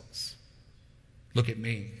vessels. Look at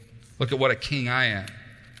me. Look at what a king I am.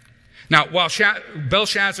 Now, while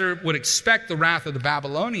Belshazzar would expect the wrath of the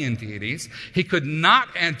Babylonian deities, he could not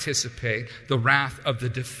anticipate the wrath of the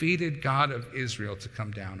defeated God of Israel to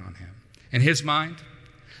come down on him. In his mind,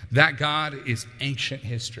 that God is ancient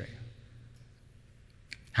history.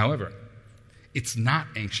 However, it's not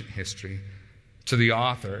ancient history to the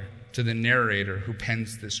author, to the narrator who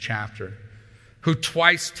pens this chapter, who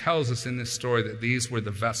twice tells us in this story that these were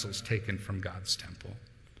the vessels taken from God's temple,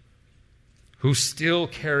 who still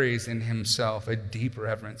carries in himself a deep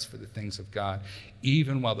reverence for the things of God,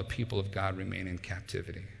 even while the people of God remain in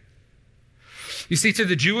captivity. You see, to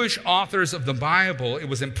the Jewish authors of the Bible, it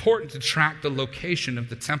was important to track the location of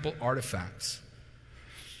the temple artifacts.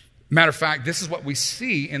 Matter of fact, this is what we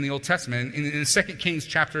see in the Old Testament. In 2 Kings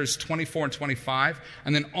chapters 24 and 25,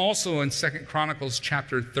 and then also in 2 Chronicles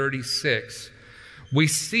chapter 36, we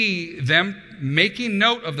see them making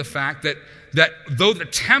note of the fact that though the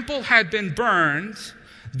temple had been burned,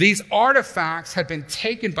 these artifacts had been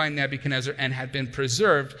taken by Nebuchadnezzar and had been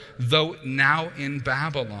preserved, though now in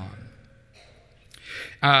Babylon.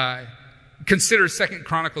 Consider 2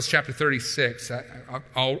 Chronicles chapter 36.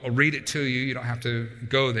 I'll read it to you. You don't have to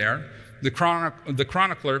go there. The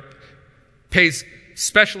chronicler pays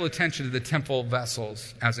special attention to the temple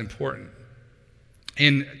vessels as important.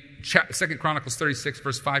 In 2 Chronicles 36,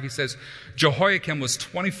 verse 5, he says, Jehoiakim was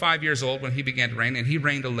 25 years old when he began to reign, and he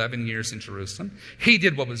reigned 11 years in Jerusalem. He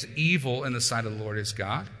did what was evil in the sight of the Lord his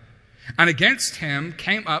God. And against him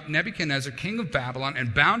came up Nebuchadnezzar, king of Babylon,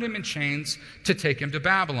 and bound him in chains to take him to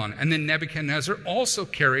Babylon. And then Nebuchadnezzar also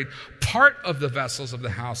carried part of the vessels of the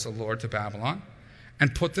house of the Lord to Babylon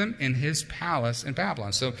and put them in his palace in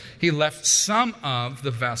Babylon. So he left some of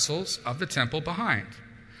the vessels of the temple behind.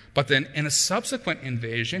 But then in a subsequent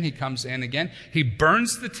invasion, he comes in again. He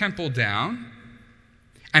burns the temple down.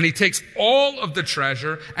 And he takes all of the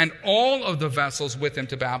treasure and all of the vessels with him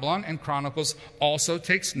to Babylon, and Chronicles also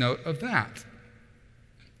takes note of that.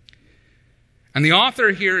 And the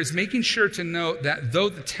author here is making sure to note that though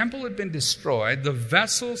the temple had been destroyed, the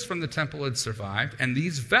vessels from the temple had survived, and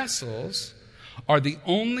these vessels are the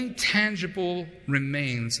only tangible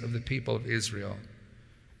remains of the people of Israel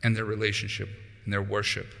and their relationship and their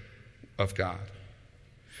worship of God.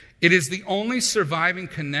 It is the only surviving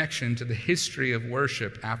connection to the history of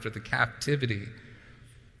worship after the captivity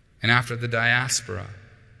and after the diaspora,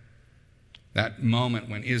 that moment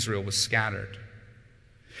when Israel was scattered.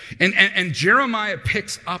 And Jeremiah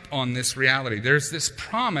picks up on this reality. There's this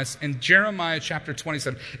promise in Jeremiah chapter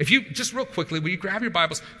 27. If you, just real quickly, will you grab your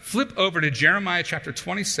Bibles, flip over to Jeremiah chapter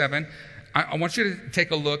 27. I want you to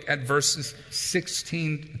take a look at verses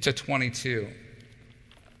 16 to 22.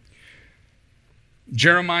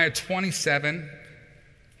 Jeremiah 27,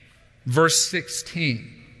 verse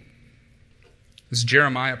 16. This is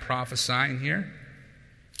Jeremiah prophesying here.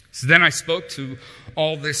 So then I spoke to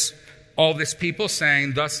all this people,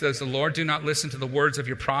 saying, thus says the Lord, do not listen to the words of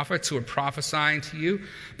your prophets who are prophesying to you.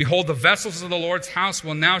 Behold, the vessels of the Lord's house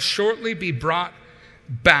will now shortly be brought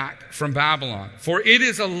back from Babylon. For it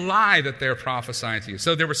is a lie that they're prophesying to you.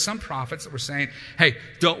 So there were some prophets that were saying, hey,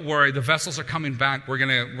 don't worry, the vessels are coming back. We're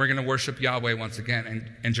gonna worship Yahweh once again.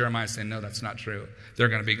 And Jeremiah is saying, no, that's not true. They're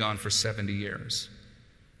going to be gone for 70 years.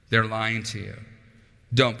 They're lying to you.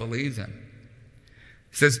 Don't believe them.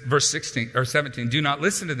 It says, verse 16 or 17, do not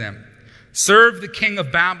listen to them. Serve the king of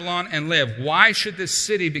Babylon and live. Why should this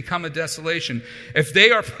city become a desolation? If they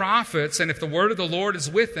are prophets and if the word of the Lord is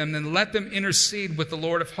with them, then let them intercede with the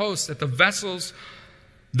Lord of hosts, that the vessels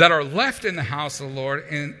that are left in the house of the Lord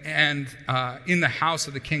and in the house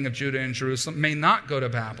of the king of Judah and Jerusalem may not go to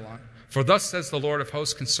Babylon. For thus says the Lord of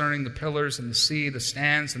hosts concerning the pillars and the sea, the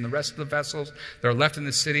stands and the rest of the vessels that are left in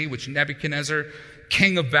the city, which Nebuchadnezzar,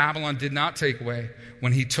 king of Babylon, did not take away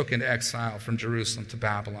when he took into exile from Jerusalem to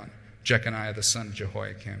Babylon Jeconiah the son of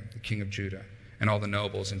Jehoiakim, the king of Judah, and all the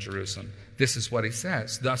nobles in Jerusalem. This is what he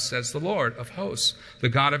says. Thus says the Lord of hosts, the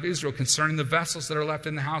God of Israel, concerning the vessels that are left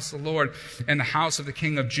in the house of the Lord and the house of the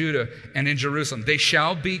king of Judah and in Jerusalem. They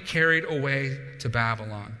shall be carried away to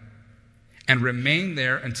Babylon and remain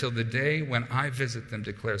there until the day when I visit them,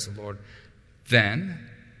 declares the Lord. Then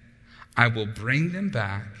I will bring them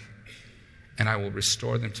back and I will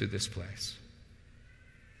restore them to this place.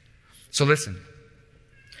 So listen.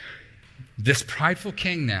 This prideful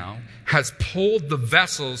king now has pulled the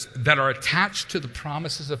vessels that are attached to the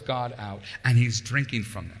promises of God out, and he's drinking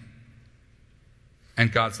from them.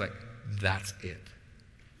 And God's like, that's it.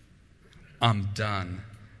 I'm done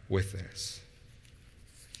with this.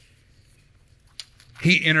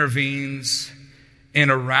 He intervenes in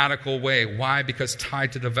a radical way. Why? Because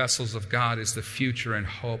tied to the vessels of God is the future and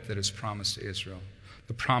hope that is promised to Israel.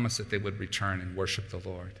 The promise that they would return and worship the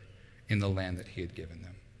Lord in the land that he had given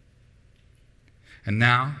them. And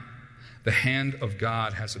now, the hand of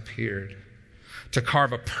God has appeared to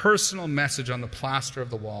carve a personal message on the plaster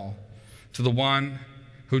of the wall to the one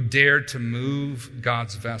who dared to move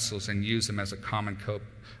God's vessels and use them as a common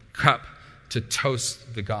cup to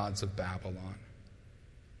toast the gods of Babylon.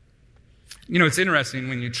 You know, it's interesting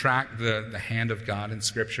when you track the hand of God in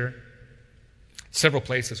Scripture. Several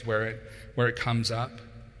places where it comes up.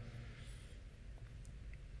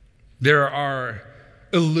 There are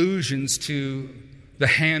allusions to the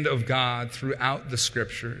hand of God throughout the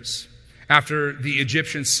Scriptures. After the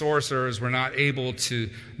Egyptian sorcerers were not able to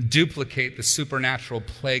duplicate the supernatural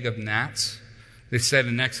plague of gnats, they said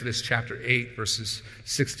in Exodus chapter 8, verses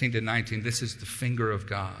 16 to 19, this is the finger of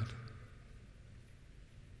God.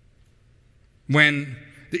 When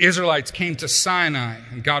the Israelites came to Sinai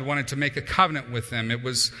and God wanted to make a covenant with them, it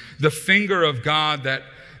was the finger of God that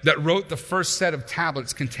wrote the first set of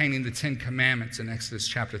tablets containing the 10 Commandments in Exodus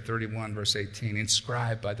chapter 31, verse 18,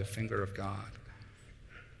 inscribed by the finger of God.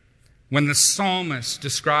 When the psalmist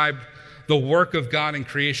described the work of God in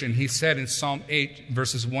creation, he said in Psalm 8,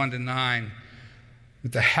 verses 1 to 9,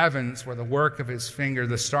 that the heavens were the work of his finger,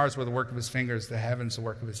 the stars were the work of his fingers, the heavens the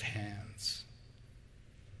work of his hands.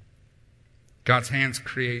 God's hands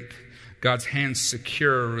create. God's hands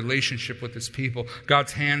secure a relationship with his people.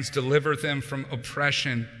 God's hands deliver them from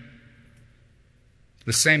oppression.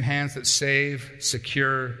 The same hands that save,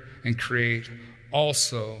 secure, and create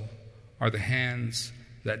also are the hands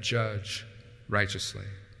that judge righteously.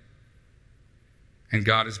 And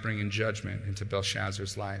God is bringing judgment into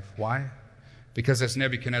Belshazzar's life. Why? Because as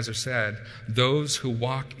Nebuchadnezzar said, those who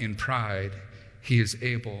walk in pride, he is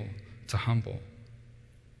able to humble.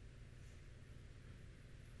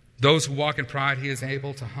 Those who walk in pride, he is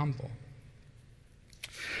able to humble.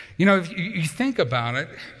 You know, if you think about it,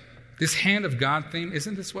 this hand of God theme,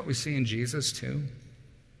 isn't this what we see in Jesus too?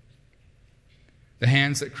 The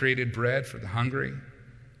hands that created bread for the hungry.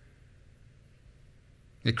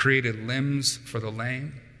 It created limbs for the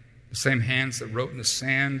lame. The same hands that wrote in the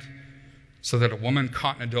sand so that a woman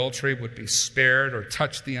caught in adultery would be spared, or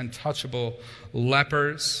touched the untouchable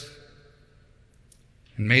lepers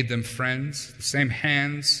and made them friends. The same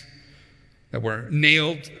hands that were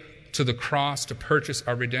nailed to the cross to purchase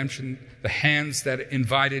our redemption. The hands that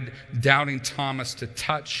invited doubting Thomas to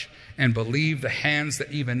touch and believe. The hands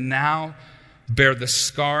that even now bear the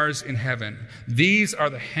scars in heaven. These are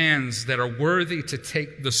the hands that are worthy to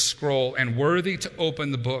take the scroll, and worthy to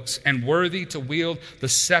open the books, and worthy to wield the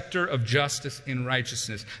scepter of justice in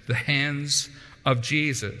righteousness. The hands of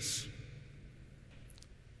Jesus.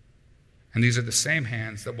 And these are the same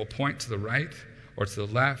hands that will point to the right or to the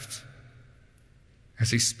left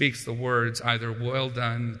as he speaks the words, either "Well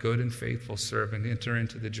done, good and faithful servant, enter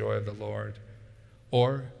into the joy of the Lord,"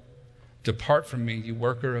 or "Depart from me, you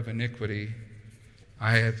worker of iniquity,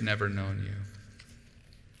 I have never known you."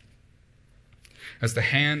 As the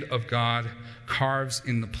hand of God carves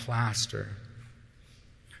in the plaster,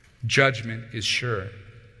 judgment is sure.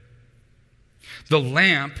 The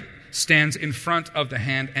lamp stands in front of the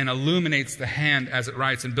hand and illuminates the hand as it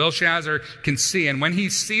writes. And Belshazzar can see. And when he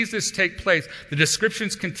sees this take place, the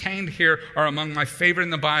descriptions contained here are among my favorite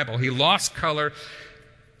in the Bible. He lost color.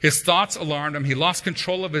 His thoughts alarmed him. He lost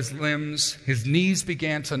control of his limbs. His knees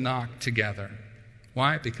began to knock together.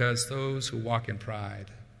 Why? Because those who walk in pride,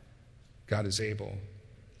 God is able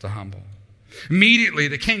to humble. Immediately,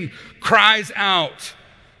 the king cries out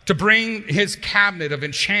to bring his cabinet of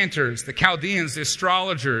enchanters, the Chaldeans, the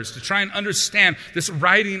astrologers, to try and understand this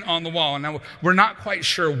writing on the wall. And now, we're not quite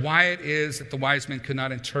sure why it is that the wise men could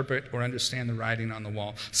not interpret or understand the writing on the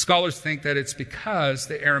wall. Scholars think that it's because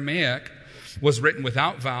the Aramaic was written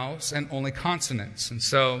without vowels and only consonants. And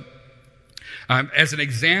so, as an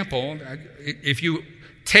example, if you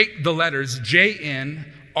take the letters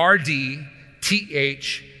J-N, R-D,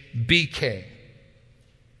 T-H, B-K.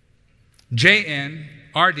 J-N,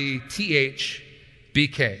 R-D, T-H,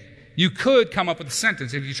 B-K. You could come up with a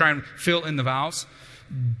sentence if you try and fill in the vowels.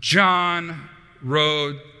 John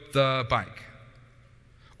rode the bike.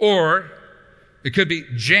 Or it could be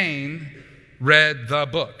Jane read the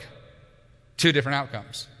book. Two different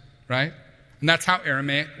outcomes, right? And that's how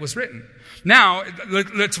Aramaic was written. Now,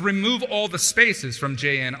 let's remove all the spaces from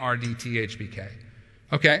J-N, R-D, T-H, B-K.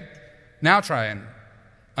 Okay? Now try and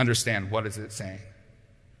understand, what is it saying?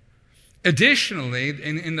 Additionally,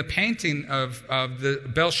 in the painting of the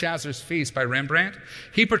Belshazzar's Feast by Rembrandt,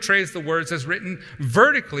 he portrays the words as written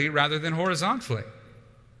vertically rather than horizontally.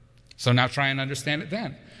 So now try and understand it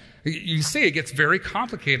then. You see, it gets very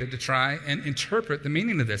complicated to try and interpret the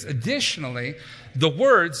meaning of this. Additionally, the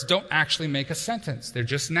words don't actually make a sentence. They're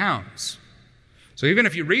just nouns. So even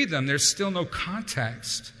if you read them, there's still no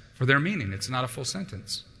context for their meaning. It's not a full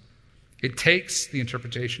sentence. It takes the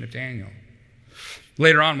interpretation of Daniel.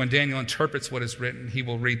 Later on, when Daniel interprets what is written, he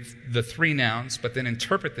will read the three nouns, but then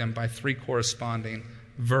interpret them by three corresponding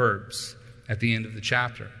verbs at the end of the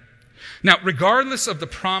chapter. Now, regardless of the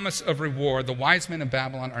promise of reward, the wise men of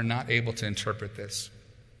Babylon are not able to interpret this.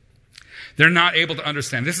 They're not able to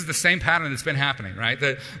understand. This is the same pattern that's been happening, right?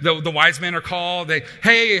 The wise men are called.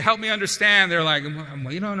 Hey, help me understand. They're like,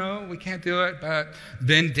 well, you don't know. We can't do it. But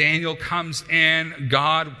then Daniel comes in.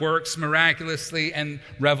 God works miraculously, and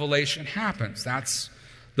revelation happens. That's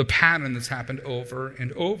the pattern that's happened over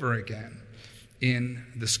and over again in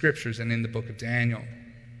the scriptures and in the book of Daniel.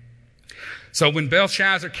 So when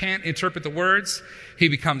Belshazzar can't interpret the words, he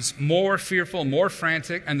becomes more fearful, more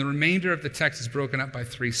frantic, and the remainder of the text is broken up by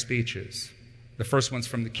three speeches. The first one's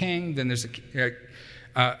from the king, then there's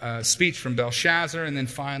a speech from Belshazzar, and then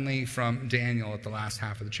finally from Daniel at the last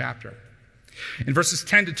half of the chapter. In verses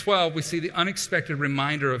 10 to 12, we see the unexpected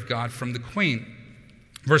reminder of God from the queen.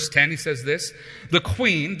 Verse 10, he says this: "The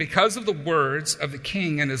queen, because of the words of the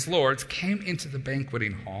king and his lords, came into the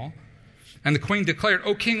banqueting hall. And the queen declared,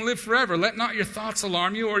 'O king, live forever. Let not your thoughts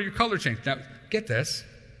alarm you or your color change.'" Now, get this.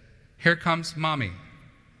 Here comes mommy.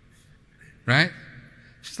 Right?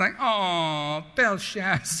 She's like, "Oh,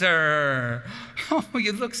 Belshazzar. Oh,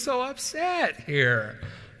 you look so upset here."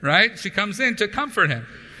 Right? She comes in to comfort him.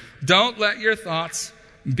 Don't let your thoughts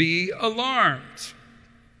be alarmed.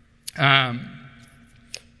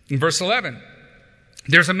 In verse 11,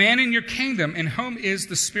 "There's a man in your kingdom in whom is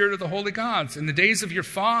the spirit of the holy gods. In the days of your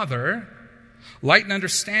father, light and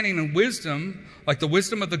understanding and wisdom, like the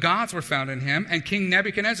wisdom of the gods, were found in him. And King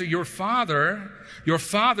Nebuchadnezzar, your father,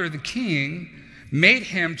 the king, made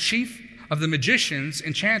him chief of the magicians,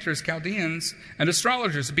 enchanters, Chaldeans, and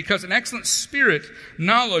astrologers, because an excellent spirit,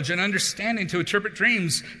 knowledge, and understanding to interpret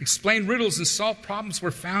dreams, explain riddles, and solve problems were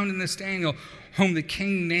found in this Daniel, whom the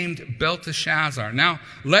king named Belteshazzar. Now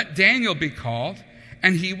let Daniel be called,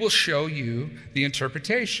 and he will show you the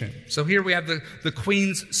interpretation. So here we have the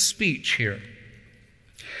queen's speech here.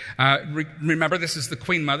 Remember, this is the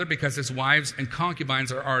queen mother because his wives and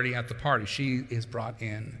concubines are already at the party. She is brought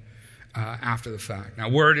in after the fact. Now,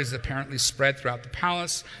 word is apparently spread throughout the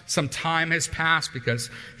palace. Some time has passed because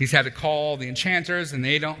he's had to call the enchanters and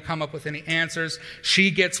they don't come up with any answers.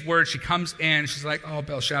 She gets word. She comes in. She's like, oh,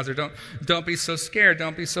 Belshazzar, don't be so scared.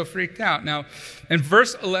 Don't be so freaked out. Now, in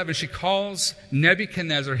verse 11, she calls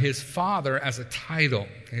Nebuchadnezzar his father as a title,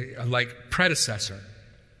 like predecessor.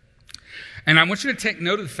 And I want you to take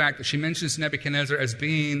note of the fact that she mentions Nebuchadnezzar as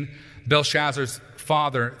being Belshazzar's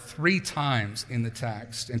father 3 times in the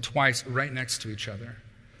text, and twice right next to each other.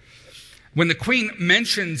 When the queen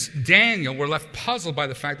mentions Daniel, we're left puzzled by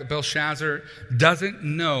the fact that Belshazzar doesn't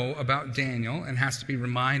know about Daniel and has to be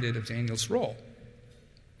reminded of Daniel's role,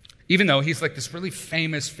 even though he's like this really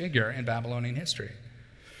famous figure in Babylonian history.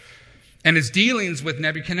 And his dealings with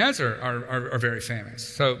Nebuchadnezzar are very famous.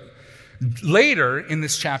 So later in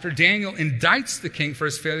this chapter, Daniel indicts the king for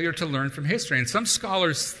his failure to learn from history. And some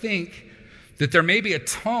scholars think that there may be a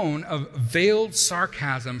tone of veiled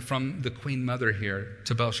sarcasm from the queen mother here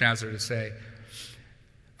to Belshazzar to say,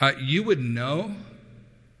 you would know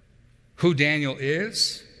who Daniel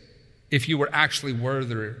is if you were actually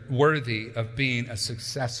worthy of being a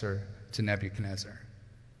successor to Nebuchadnezzar.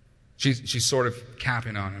 She's sort of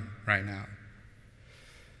capping on him right now.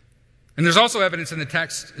 And there's also evidence in the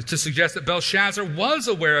text to suggest that Belshazzar was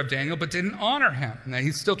aware of Daniel but didn't honor him. And that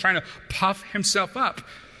he's still trying to puff himself up.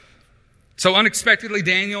 So unexpectedly,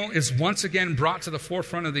 Daniel is once again brought to the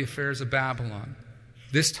forefront of the affairs of Babylon.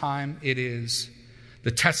 This time it is the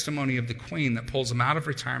testimony of the queen that pulls him out of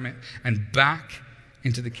retirement and back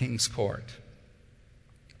into the king's court.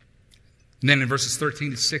 And then in verses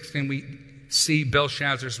 13 to 16, we see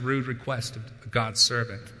Belshazzar's rude request of God's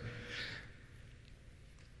servant.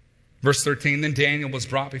 Verse 13, then Daniel was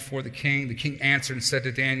brought before the king. The king answered and said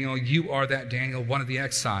to Daniel, you are that Daniel, one of the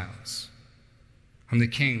exiles, whom the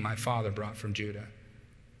king, my father, brought from Judah.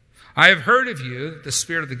 I have heard of you that the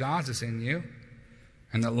spirit of the gods is in you,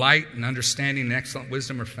 and that light and understanding and excellent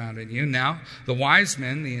wisdom are found in you. Now the wise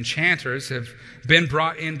men, the enchanters, have been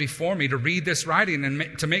brought in before me to read this writing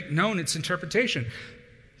and to make known its interpretation.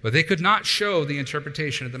 But they could not show the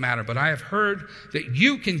interpretation of the matter. But I have heard that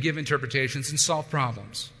you can give interpretations and solve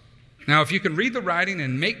problems. Now, if you can read the writing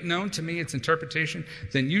and make known to me its interpretation,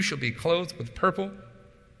 then you shall be clothed with purple,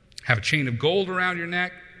 have a chain of gold around your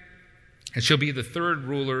neck, and shall be the third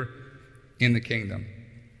ruler in the kingdom.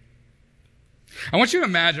 I want you to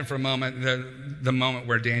imagine for a moment the moment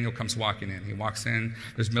where Daniel comes walking in. He walks in,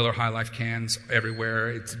 there's Miller High Life cans everywhere.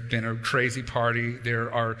 It's been a crazy party.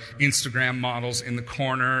 There are Instagram models in the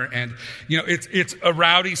corner, and it's a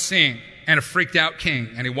rowdy scene and a freaked out king.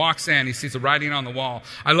 And he walks in, he sees the writing on the wall.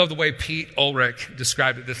 I love the way Pete Ulrich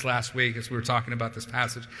described it this last week as we were talking about this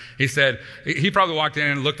passage. He said he probably walked in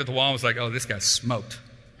and looked at the wall and was like, oh, this guy's smoked.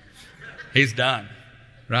 He's done,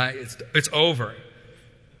 right? It's over.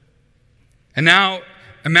 And now,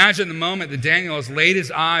 imagine the moment that Daniel has laid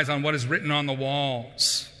his eyes on what is written on the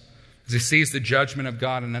walls. As he sees the judgment of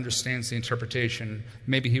God and understands the interpretation,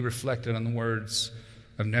 maybe he reflected on the words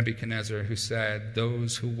of Nebuchadnezzar, who said,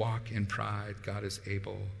 those who walk in pride, God is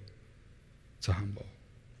able to humble.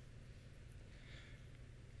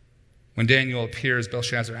 When Daniel appears,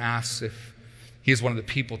 Belshazzar asks if he is one of the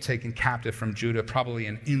people taken captive from Judah, probably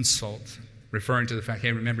an insult, referring to the fact,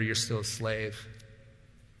 hey, remember, you're still a slave.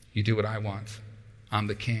 You do what I want. I'm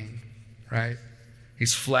the king, right?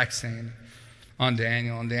 He's flexing on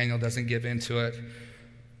Daniel, and Daniel doesn't give in to it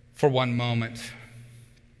for one moment.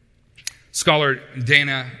 Scholar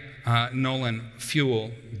Dana Nolan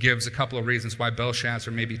Fuel gives a couple of reasons why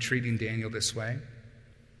Belshazzar may be treating Daniel this way.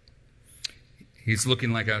 He's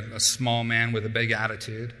looking like a small man with a big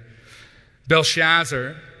attitude.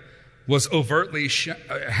 Belshazzar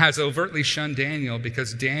has overtly shunned Daniel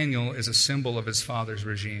because Daniel is a symbol of his father's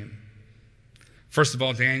regime. First of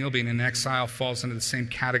all, Daniel, being in exile, falls into the same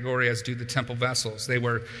category as do the temple vessels. They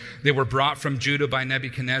were brought from Judah by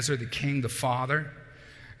Nebuchadnezzar, the king, the father.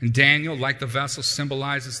 And Daniel, like the vessel,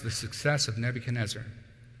 symbolizes the success of Nebuchadnezzar,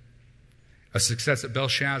 a success that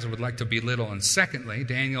Belshazzar would like to belittle. And secondly,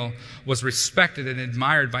 Daniel was respected and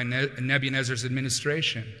admired by Nebuchadnezzar's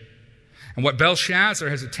administration. And what Belshazzar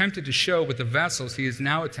has attempted to show with the vessels, he is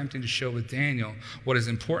now attempting to show with Daniel. What is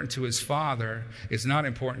important to his father is not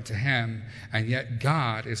important to him, and yet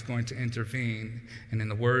God is going to intervene. And in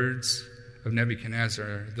the words of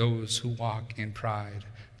Nebuchadnezzar, those who walk in pride,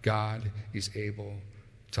 God is able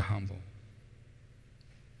to humble.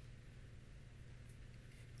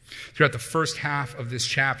 Throughout the first half of this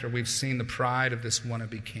chapter, we've seen the pride of this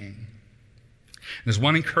wannabe king. There's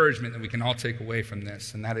one encouragement that we can all take away from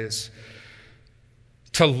this, and that is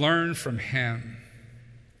to learn from him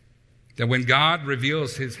that when God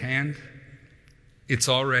reveals his hand, it's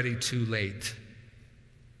already too late.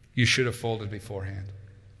 You should have folded beforehand.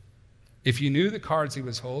 If you knew the cards he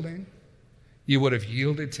was holding, you would have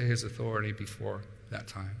yielded to his authority before that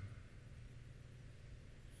time.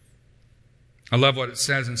 I love what it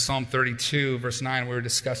says in Psalm 32, verse 9. We were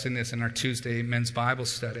discussing this in our Tuesday men's Bible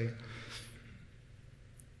study.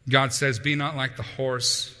 God says, "Be not like the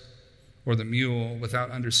horse or the mule without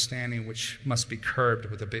understanding, which must be curbed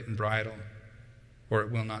with a bit and bridle, or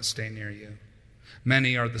it will not stay near you.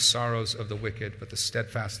 Many are the sorrows of the wicked, but the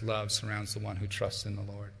steadfast love surrounds the one who trusts in the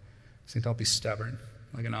Lord." So don't be stubborn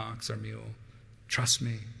like an ox or mule. Trust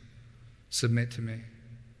me. Submit to me.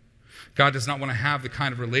 God does not want to have the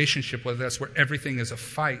kind of relationship with us where everything is a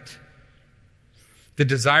fight. The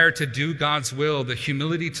desire to do God's will, the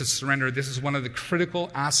humility to surrender, this is one of the critical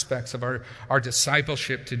aspects of our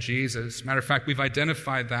discipleship to Jesus. Matter of fact, we've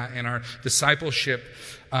identified that in our discipleship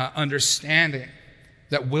understanding,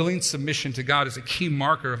 that willing submission to God is a key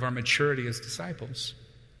marker of our maturity as disciples.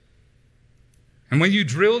 And when you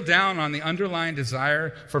drill down on the underlying desire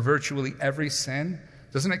for virtually every sin,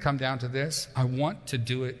 doesn't it come down to this? I want to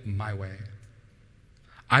do it my way.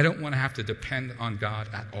 I don't want to have to depend on God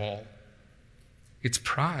at all. It's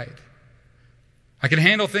pride. I can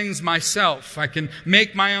handle things myself. I can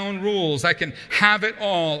make my own rules. I can have it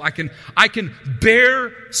all. I can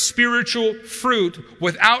bear spiritual fruit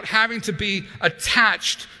without having to be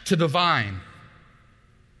attached to the vine.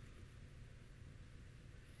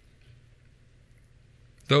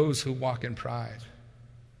 Those who walk in pride,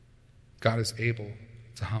 God is able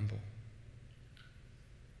to humble.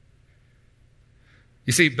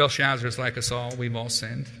 You see, Belshazzar is like us all. We've all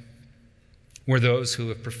sinned. We're those who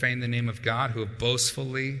have profaned the name of God, who have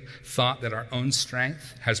boastfully thought that our own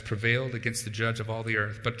strength has prevailed against the judge of all the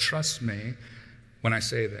earth. But trust me when I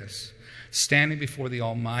say this. Standing before the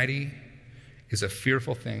Almighty is a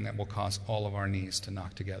fearful thing that will cause all of our knees to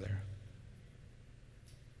knock together.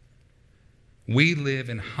 We live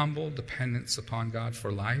in humble dependence upon God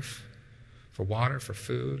for life, for water, for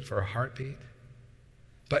food, for a heartbeat.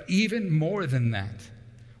 But even more than that,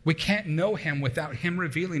 we can't know him without him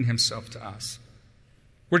revealing himself to us.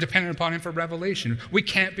 We're dependent upon him for revelation. We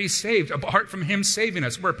can't be saved apart from him saving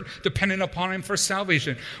us. We're dependent upon him for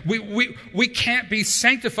salvation. We can't be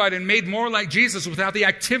sanctified and made more like Jesus without the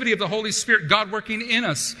activity of the Holy Spirit, God working in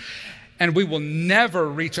us. And we will never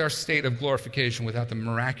reach our state of glorification without the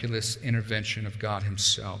miraculous intervention of God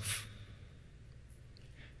himself.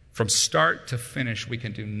 From start to finish, we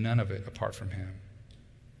can do none of it apart from him.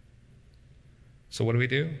 So what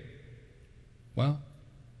do? Well,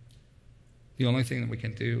 the only thing that we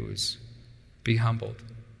can do is be humbled.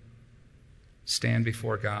 Stand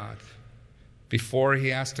before God. Before he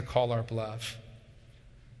has to call our bluff.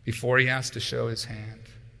 Before he has to show his hand.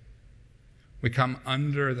 We come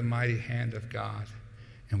under the mighty hand of God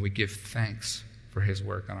and we give thanks for his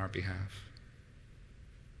work on our behalf.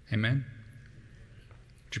 Amen?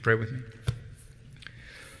 Would you pray with me?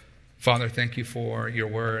 Father, thank you for your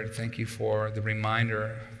word. Thank you for the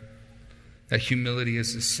reminder that humility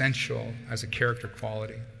is essential as a character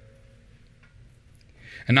quality.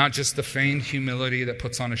 And not just the feigned humility that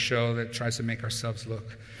puts on a show that tries to make ourselves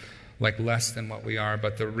look like less than what we are,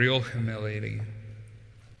 but the real humility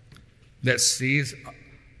that sees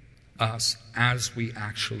us as we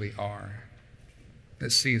actually are,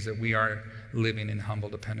 that sees that we are living in humble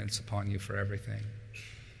dependence upon you for everything.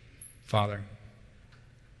 Father,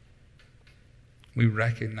 we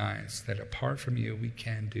recognize that apart from you, we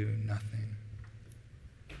can do nothing.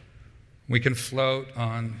 We can float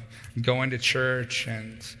on going to church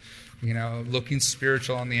and, looking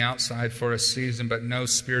spiritual on the outside for a season, but no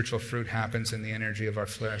spiritual fruit happens in the energy of our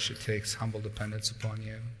flesh. It takes humble dependence upon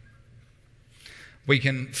you. We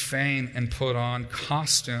can feign and put on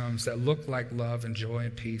costumes that look like love and joy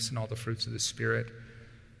and peace and all the fruits of the Spirit.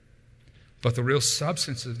 But the real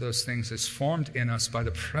substance of those things is formed in us by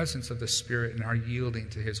the presence of the Spirit and our yielding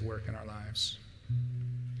to his work in our lives.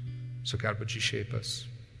 So God, would you shape us?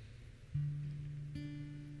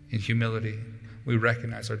 In humility, we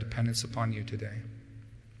recognize our dependence upon you today.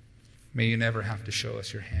 May you never have to show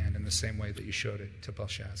us your hand in the same way that you showed it to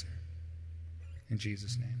Belshazzar. In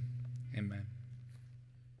Jesus' name, amen.